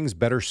fixes things?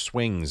 Better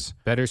swings.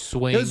 Better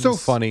swings. It's so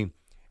funny.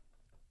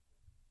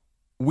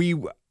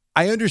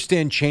 I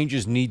understand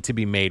changes need to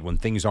be made when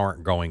things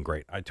aren't going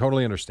great. I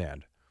totally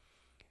understand.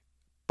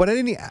 But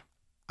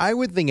I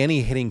would think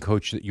any hitting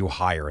coach that you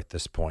hire at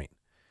this point,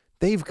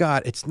 they've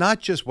got, it's not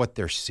just what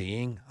they're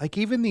seeing. Like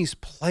even these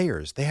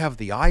players, they have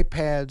the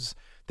iPads.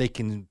 They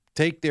can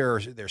take their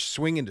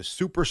swing into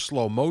super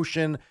slow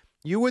motion.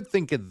 You would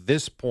think at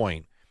this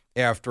point,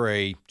 after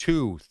a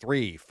 2,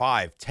 3,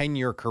 5,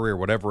 10-year career,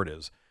 whatever it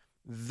is,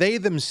 they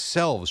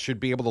themselves should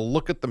be able to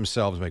look at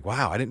themselves and be like,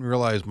 wow, I didn't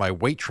realize my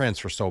weight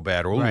transfer's so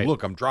bad. Or, Right.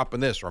 look, I'm dropping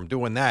this or I'm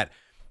doing that.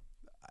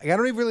 I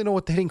don't even really know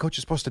what the hitting coach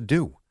is supposed to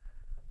do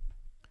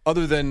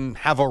other than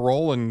have a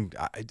role and,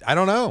 I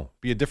don't know,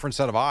 be a different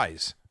set of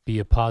eyes. Be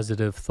a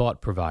positive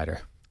thought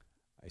provider.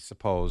 I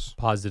suppose.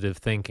 Positive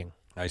thinking.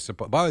 I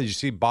suppose. By the way, did you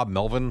see Bob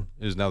Melvin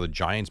is now the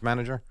Giants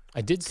manager?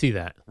 I did see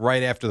that.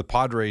 Right after the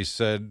Padres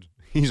said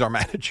he's our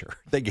manager.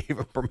 They gave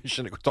him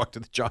permission to go talk to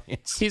the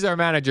Giants. He's our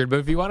manager, but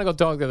if you want to go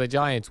talk to the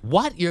Giants,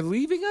 what? You're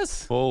leaving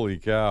us? Holy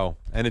cow.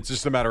 And it's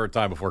just a matter of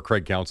time before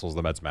Craig Counsell's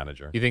the Mets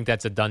manager. You think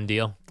that's a done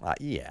deal?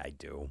 Yeah, I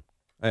do.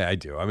 I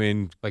do. I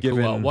mean, Like,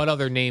 given what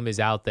other name is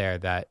out there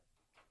that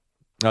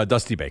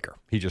Dusty Baker.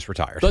 He just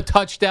retired. the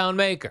touchdown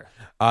maker?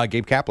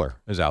 Gabe Kapler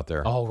is out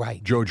there. Oh,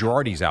 right. Joe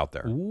Girardi's out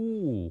there.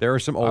 Ooh. There are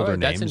some All older right,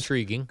 names. that's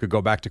intriguing. Could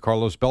go back to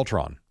Carlos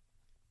Beltran.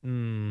 I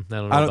don't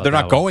know about They're that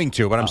not one. going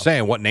to, but I'm Oh.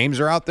 saying what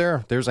names are out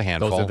there. There's a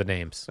handful. Those are the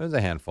names. There's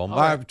a handful. All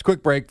right.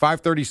 Quick break,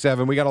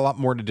 5:37. We got a lot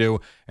more to do.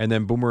 And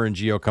then Boomer and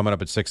Gio coming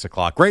up at 6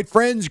 o'clock. Great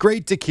friends,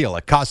 great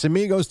tequila.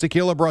 Casamigos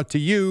Tequila brought to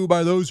you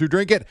by those who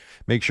drink it.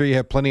 Make sure you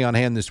have plenty on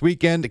hand this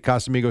weekend.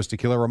 Casamigos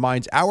Tequila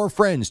reminds our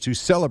friends to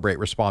celebrate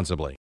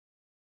responsibly.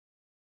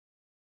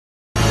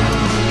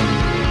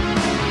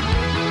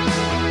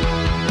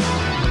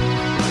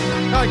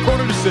 All right,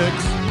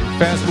 5:45.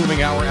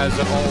 Fast-moving hour, as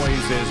it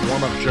always is.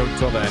 Warm-up show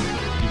till then.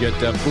 You get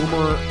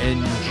Boomer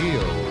and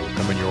Gio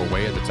coming your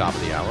way at the top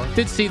of the hour.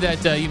 Did see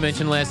that you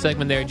mentioned last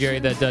segment there, Jerry,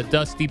 that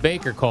Dusty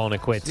Baker calling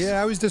it quits.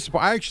 Yeah, I was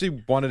disappointed. I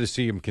actually wanted to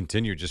see him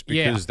continue just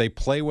because they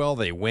play well,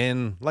 they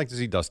win. I'd like to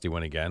see Dusty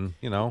win again,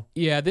 you know?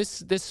 Yeah,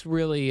 this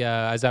really,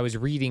 as I was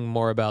reading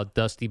more about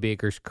Dusty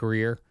Baker's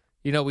career,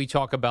 you know, we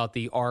talk about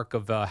the arc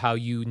of how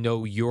you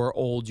know you're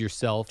old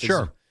yourself.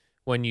 Sure.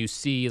 When you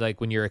see, like,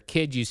 when you're a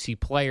kid, you see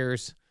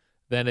players.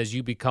 Then as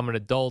you become an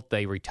adult,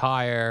 they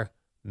retire.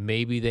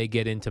 Maybe they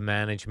get into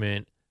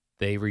management.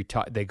 They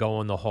retire. They go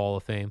in the Hall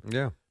of Fame.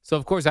 Yeah. So,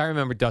 of course, I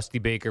remember Dusty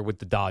Baker with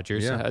the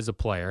Dodgers Yeah. as a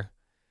player.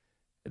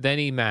 Then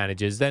he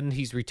manages. Then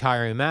he's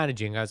retiring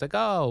managing. I was like,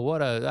 oh,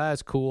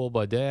 that's cool,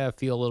 but I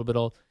feel a little bit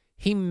old.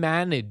 He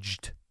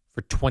managed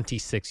for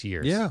 26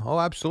 years. Yeah, oh,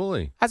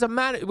 absolutely. As a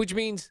manager, which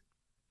means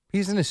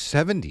he's in his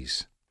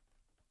 70s.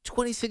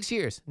 26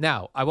 years.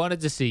 Now, I wanted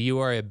to see, you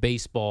are a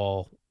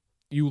baseball,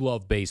 you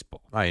love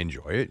baseball. I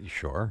enjoy it,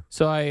 sure.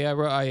 So I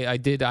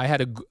had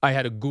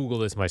to Google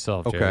this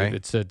myself, Jerry. Okay.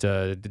 It said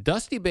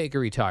Dusty Baker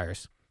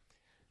retires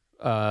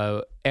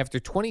after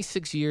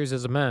 26 years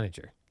as a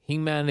manager. He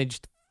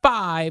managed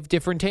 5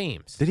 different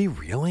teams. Did he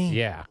really?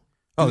 Yeah.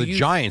 Oh, the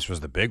Giants was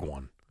the big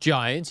one.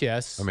 Giants,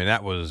 yes. I mean,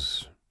 that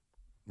was,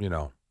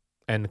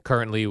 And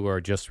currently we're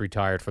just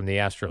retired from the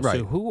Astros. Right.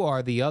 So who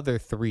are the other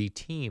 3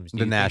 teams?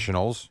 The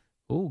Nationals.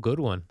 Ooh, good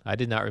one. I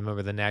did not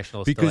remember the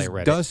Nationals Because till I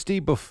read Dusty,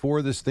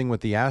 before this thing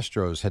with the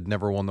Astros, had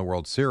never won the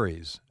World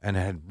Series and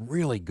had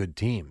really good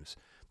teams.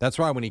 That's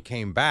why when he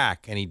came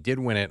back and he did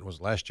win it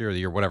was last year or the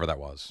year, whatever that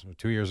was,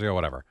 2 years ago,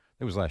 whatever.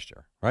 It was last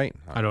year, right?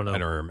 I don't know. I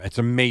don't remember. It's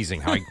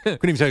amazing how I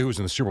couldn't even tell you who was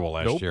in the Super Bowl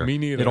last Nope, year. me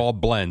neither. It all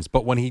blends.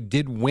 But when he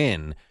did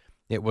win,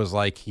 it was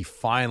like he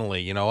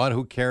finally, you know what?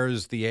 Who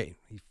cares? He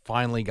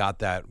finally got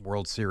that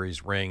World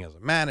Series ring as a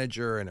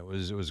manager, and it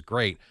was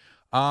great.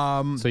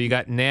 So you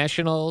got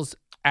Nationals,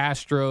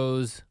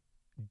 Astros,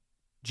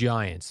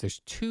 Giants. There's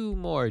 2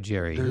 more,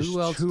 Jerry. There's Who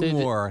else 2 did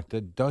more.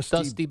 The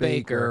Dusty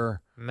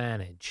Baker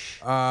manage?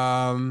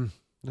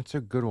 That's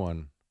a good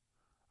one.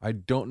 I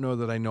don't know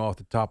that I know off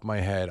the top of my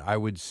head. I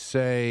would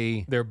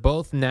say They're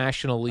both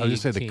National League I would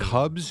say the teams.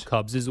 Cubs.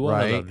 Cubs is one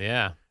right? of them,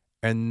 yeah.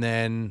 And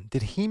then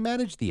did he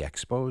manage the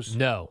Expos?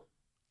 No.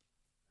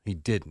 He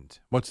didn't.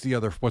 What's the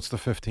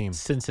 5th team?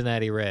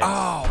 Cincinnati Reds.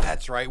 Oh,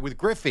 that's right. With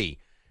Griffey.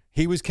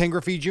 He was Ken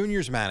Griffey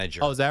Jr.'s manager.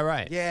 Oh, is that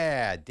right?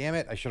 Yeah, damn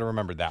it. I should have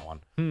remembered that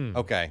one. Hmm.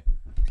 Okay.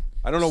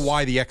 I don't know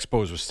why the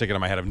Expos was sticking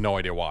in my head. I have no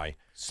idea why.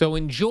 So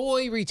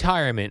enjoy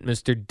retirement,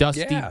 Mr.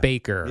 Dusty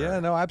Baker. Yeah,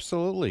 no,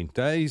 absolutely.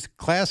 He's a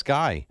class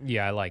guy.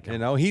 Yeah, I like him. You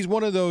know, he's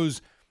one of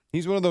those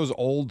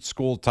old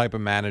school type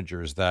of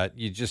managers that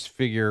you just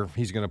figure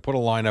he's going to put a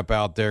lineup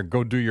out there,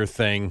 go do your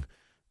thing,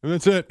 and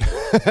that's it.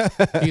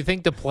 Do you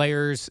think the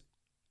players,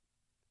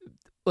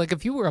 like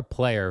if you were a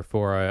player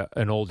for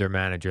an older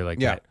manager like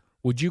that,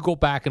 would you go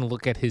back and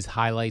look at his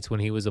highlights when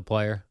he was a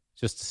player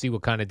just to see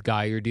what kind of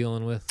guy you're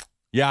dealing with?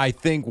 Yeah, I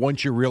think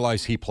once you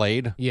realize he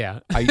played, yeah,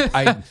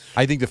 I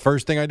think the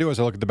first thing I do is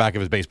I look at the back of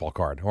his baseball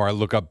card, or I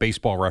look up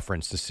Baseball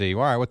Reference to see,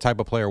 all right, what type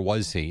of player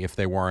was he if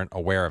they weren't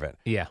aware of it.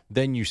 Yeah.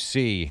 Then you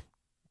see,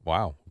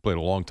 wow, played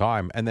a long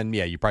time, and then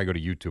you probably go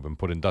to YouTube and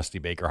put in Dusty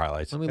Baker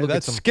highlights. Let me Hey, look at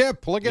that's some-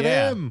 Skip. Look at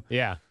him.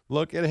 Yeah.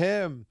 Look at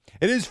him.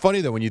 It is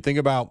funny though when you think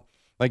about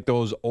like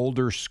those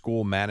older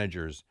school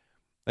managers,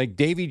 like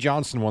Davey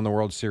Johnson won the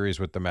World Series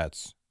with the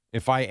Mets.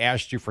 If I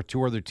asked you for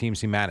 2 other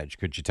teams he managed,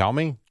 could you tell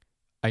me?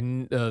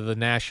 The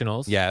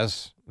Nationals.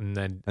 Yes.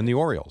 And the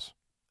Orioles.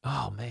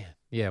 Oh, man.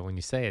 Yeah, when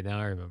you say it, now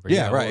I remember.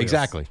 Yeah, right, Orioles.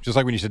 exactly. Just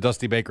like when you said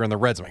Dusty Baker and the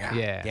Reds. I'm like,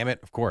 Yeah. damn it,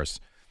 of course.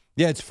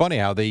 Yeah, it's funny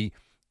how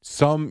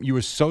you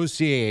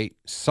associate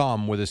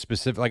some with a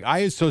specific, like I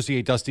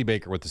associate Dusty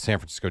Baker with the San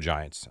Francisco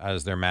Giants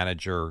as their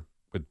manager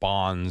with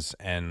Bonds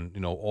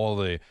and, all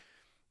the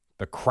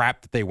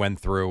crap that they went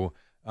through.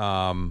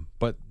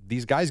 But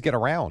these guys get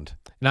around.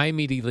 And I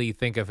immediately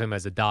think of him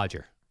as a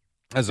Dodger.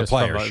 As a Just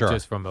player, from sure.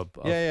 Just from a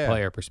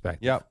player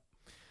perspective. Yep.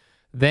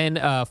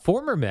 Then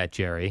former Met,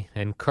 Jerry,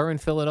 and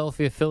current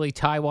Philadelphia Philly,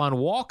 Taijuan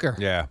Walker.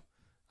 Yeah.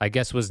 I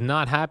guess was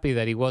not happy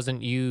that he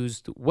wasn't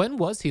used. When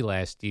was he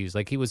last used?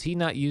 Like, was he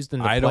not used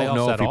in the playoffs at all? I don't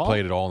know if he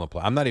played at all in the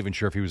play. I'm not even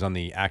sure if he was on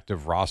the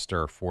active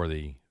roster for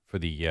the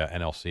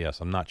NLCS.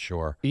 I'm not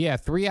sure. Yeah,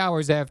 3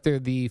 hours after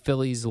the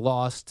Phillies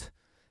lost,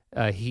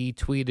 he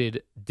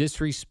tweeted,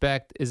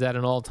 "Disrespect is at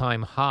an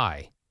all-time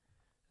high."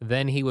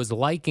 Then he was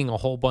liking a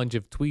whole bunch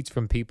of tweets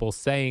from people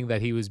saying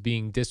that he was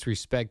being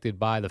disrespected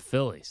by the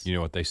Phillies. You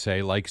know what they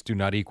say, likes do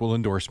not equal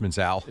endorsements,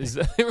 Al.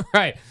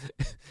 Right.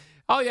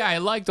 Oh, yeah, I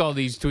liked all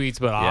these tweets,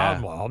 but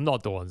Yeah. I'm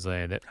not the one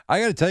saying it. I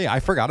got to tell you, I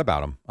forgot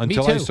about him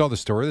until I too. saw the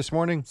story this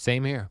morning.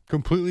 Same here.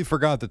 Completely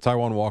forgot that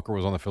Taijuan Walker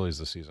was on the Phillies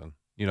this season,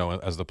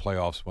 as the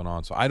playoffs went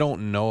on. So I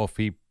don't know if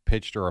he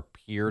pitched or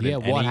appeared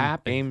in what any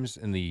happened? games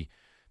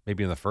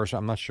maybe in the first.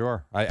 I'm not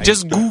sure.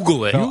 Just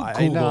Google it. No, You I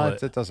Google know,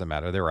 it. It doesn't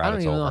matter. They were I out. don't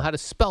It's even know over. how to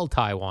spell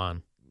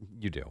Taiwan.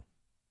 You do.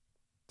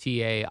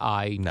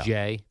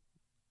 Taij.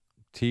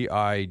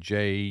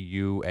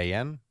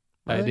 Tijuan.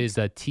 It is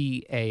a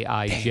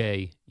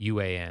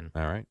Taijuan.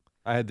 All right.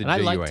 I had the And I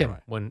liked him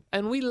JUAN.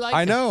 and we liked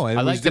I him. know. And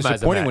I it was liked him as a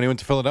disappointing Met. when he went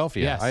to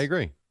Philadelphia. Yes. I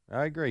agree.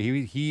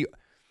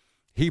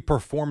 He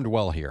performed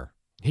well here.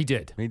 He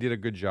did. He did a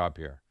good job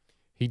here.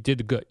 He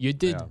did good. You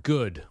did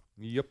good.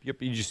 Yep.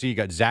 Did you see you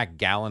got Zach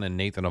Gallen and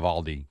Nathan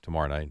Eovaldi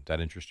tomorrow night?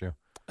 That interest you?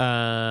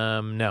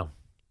 No.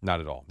 Not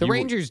at all. The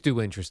Rangers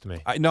do interest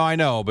me. I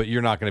know, but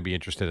you're not going to be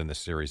interested in this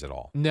series at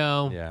all.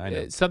 No. Yeah, I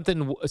know.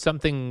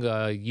 Something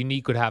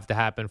unique would have to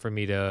happen for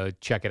me to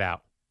check it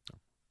out.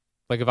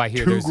 Like if I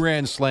hear 2 there's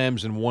grand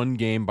slams in one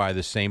game by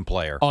the same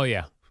player. Oh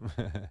yeah.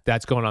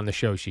 That's going on the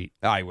show sheet.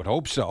 I would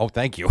hope so. Oh,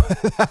 thank you.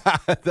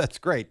 That's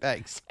great.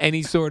 Thanks.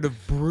 Any sort of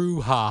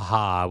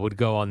brouhaha would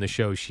go on the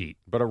show sheet.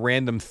 But a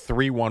random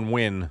 3-1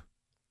 win,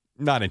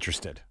 not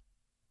interested.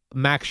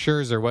 Max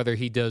Scherzer, whether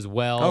he does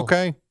well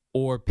Okay.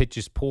 or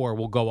pitches poor,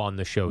 will go on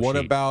the show sheet. What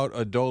about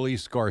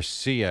Adolis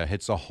Garcia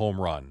hits a home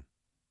run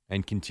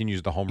and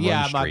continues the home run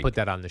Yeah, I streak? might put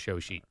that on the show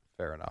sheet.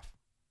 Fair enough.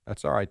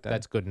 That's all right then.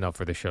 That's good enough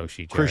for the show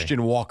sheet, Jerry.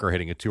 Christian Walker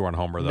hitting a 2-run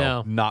homer, though,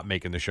 No. not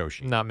making the show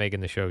sheet. Not making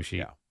the show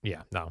sheet.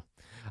 Yeah, no.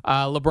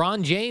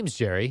 LeBron James,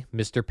 Jerry,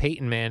 Mr.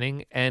 Peyton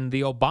Manning, and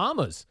the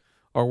Obamas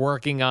are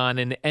working on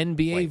an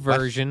NBA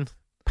version.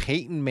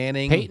 Peyton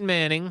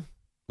Manning,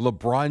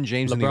 LeBron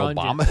James, and the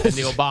Obamas? And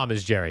the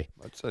Obamas, Jerry.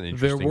 That's an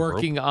interesting They're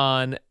working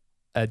on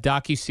a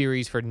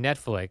docuseries for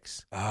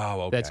Netflix.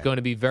 Oh, okay. That's going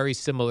to be very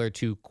similar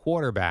to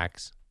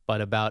Quarterbacks,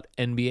 but about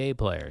NBA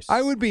players.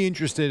 I would be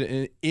interested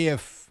in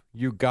if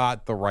you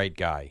got the right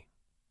guy.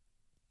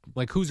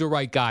 Like, who's the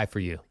right guy for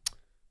you?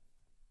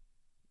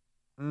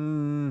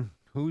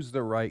 Who's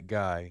the right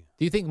guy?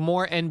 Do you think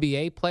more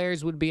NBA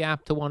players would be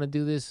apt to want to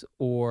do this,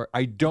 or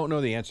I don't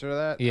know the answer to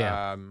that.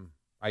 Yeah.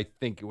 I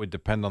think it would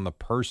depend on the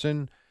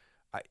person.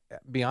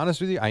 Be honest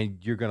with you,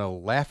 you're going to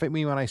laugh at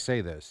me when I say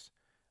this.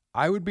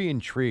 I would be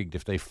intrigued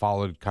if they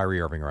followed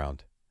Kyrie Irving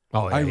around.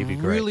 Oh, yeah, I he'd be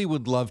great. really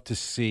would love to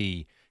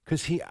see,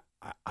 because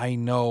I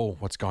know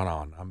what's going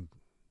on. I'm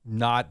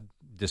not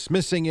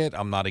dismissing it.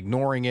 I'm not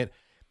ignoring it.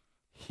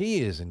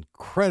 He is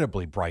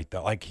incredibly bright,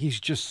 though. Like, he's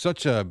just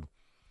a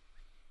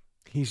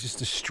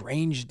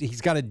strange,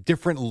 he's got a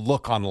different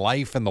look on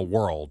life and the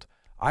world.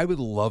 I would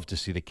love to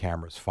see the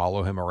cameras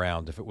follow him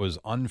around if it was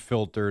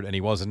unfiltered and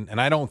he wasn't.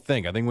 And I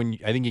think you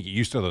get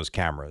used to those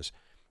cameras.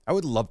 I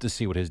would love to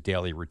see what his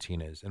daily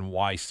routine is and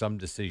why some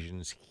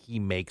decisions he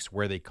makes,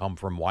 where they come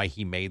from, why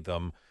he made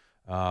them.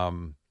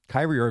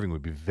 Kyrie Irving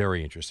would be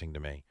very interesting to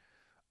me.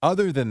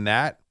 Other than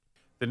that,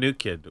 the new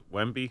kid,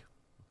 Wemby.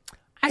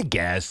 I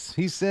guess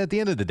he's at the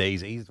end of the day,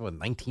 he's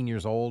 19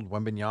 years old.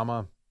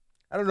 Wembanyama.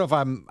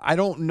 I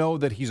don't know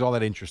that he's all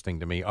that interesting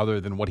to me, other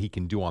than what he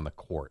can do on the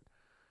court.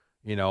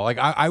 You know, like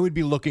I would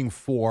be looking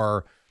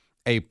for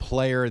a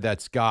player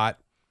that's got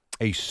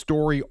a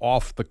story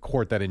off the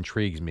court that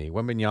intrigues me.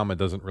 Wembanyama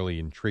doesn't really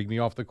intrigue me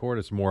off the court.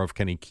 It's more of,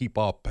 can he keep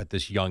up at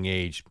this young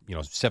age,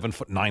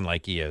 7'9"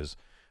 like he is.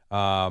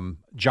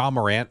 Ja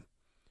Morant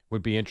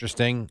would be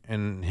interesting,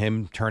 and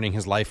him turning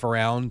his life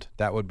around.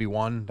 That would be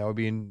one. That would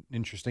be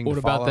interesting what to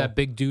about follow. that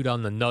big dude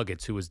on the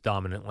Nuggets who was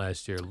dominant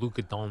last year,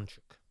 Luka Doncic?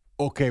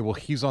 Okay, well,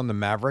 he's on the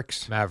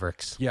Mavericks.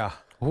 Yeah.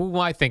 Who am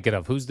I thinking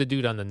of? Who's the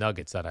dude on the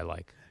Nuggets that I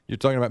like? You're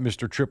talking about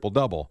Mr.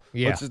 Triple-Double.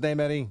 Yeah. What's his name,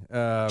 Eddie?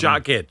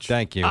 Jokic.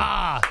 Thank you.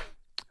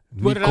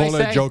 What did I Nikola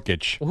say?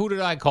 Jokic. Who did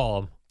I call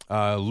him?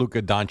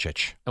 Luka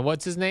Doncic. And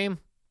what's his name?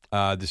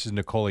 This is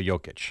Nikola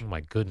Jokic. Oh,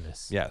 my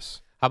goodness.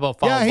 Yes. How about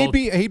follow both?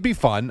 He'd be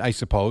fun, I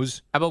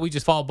suppose. How about we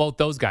just follow both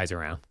those guys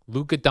around?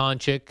 Luka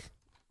Doncic.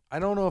 I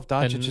don't know if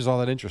Doncic is all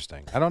that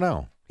interesting. I don't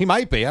know. He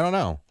might be. I don't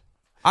know.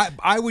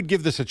 I would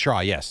give this a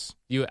try, yes.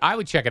 I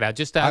would check it out.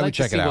 Just I like would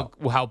check to see it out.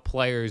 what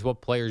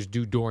players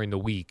do during the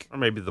week. Or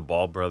maybe the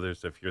Ball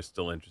brothers, if you're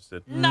still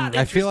interested. Not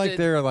I feel like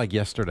interested. they're like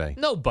yesterday.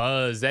 No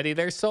buzz, Eddie.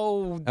 They're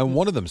so. And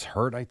one of them's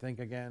hurt, I think,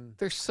 again.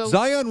 They're so.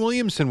 Zion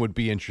Williamson would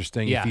be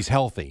interesting if he's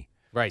healthy.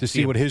 Right. To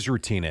see what his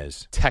routine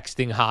is.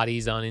 Texting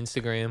hotties on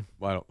Instagram.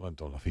 Well, I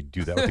don't know if he'd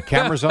do that with the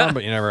cameras on,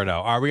 but you never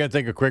know. All right, we got to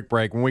take a quick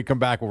break. When we come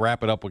back, we'll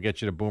wrap it up. We'll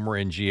get you to Boomer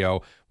and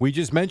Gio. We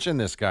just mentioned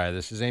this guy.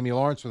 This is Amy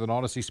Lawrence with an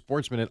Odyssey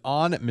Sports Minute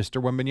on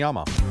Mr.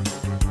 Wembanyama.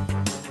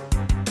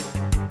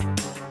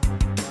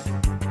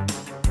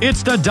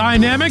 It's the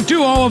dynamic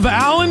duo of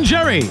Al and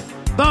Jerry,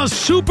 the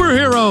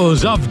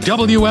superheroes of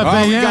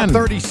WFAN. We got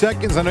 30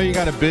 seconds. I know you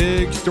got a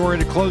big story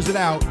to close it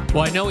out.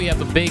 Well, I know we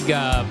have a big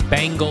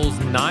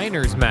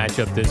Bengals-Niners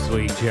matchup this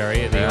week,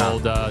 Jerry. The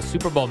old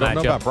Super Bowl matchup. Don't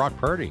know about Brock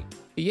Purdy.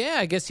 Yeah,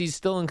 I guess he's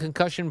still in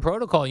concussion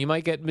protocol. You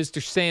might get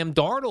Mr. Sam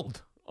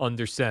Darnold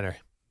under center.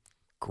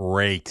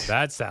 Great.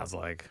 That sounds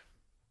like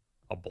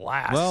a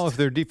blast. Well, if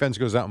their defense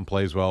goes out and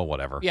plays well,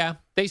 whatever. Yeah,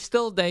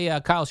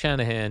 Kyle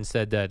Shanahan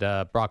said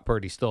that Brock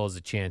Purdy still has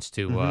a chance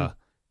to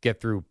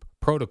get through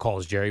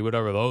protocols, Jerry,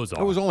 whatever those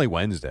are. It was only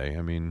Wednesday.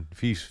 I mean,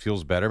 if he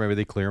feels better, maybe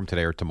they clear him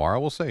today or tomorrow.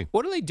 We'll see.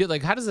 What do they do?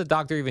 Like, how does the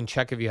doctor even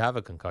check if you have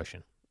a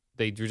concussion?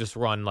 They just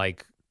run,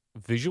 like,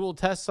 visual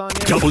tests on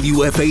you?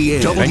 WFAN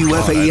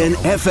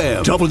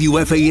FM,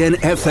 WFAN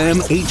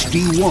FM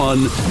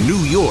HD1, New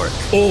York.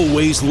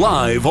 Always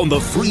live on the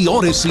free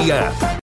Odyssey app.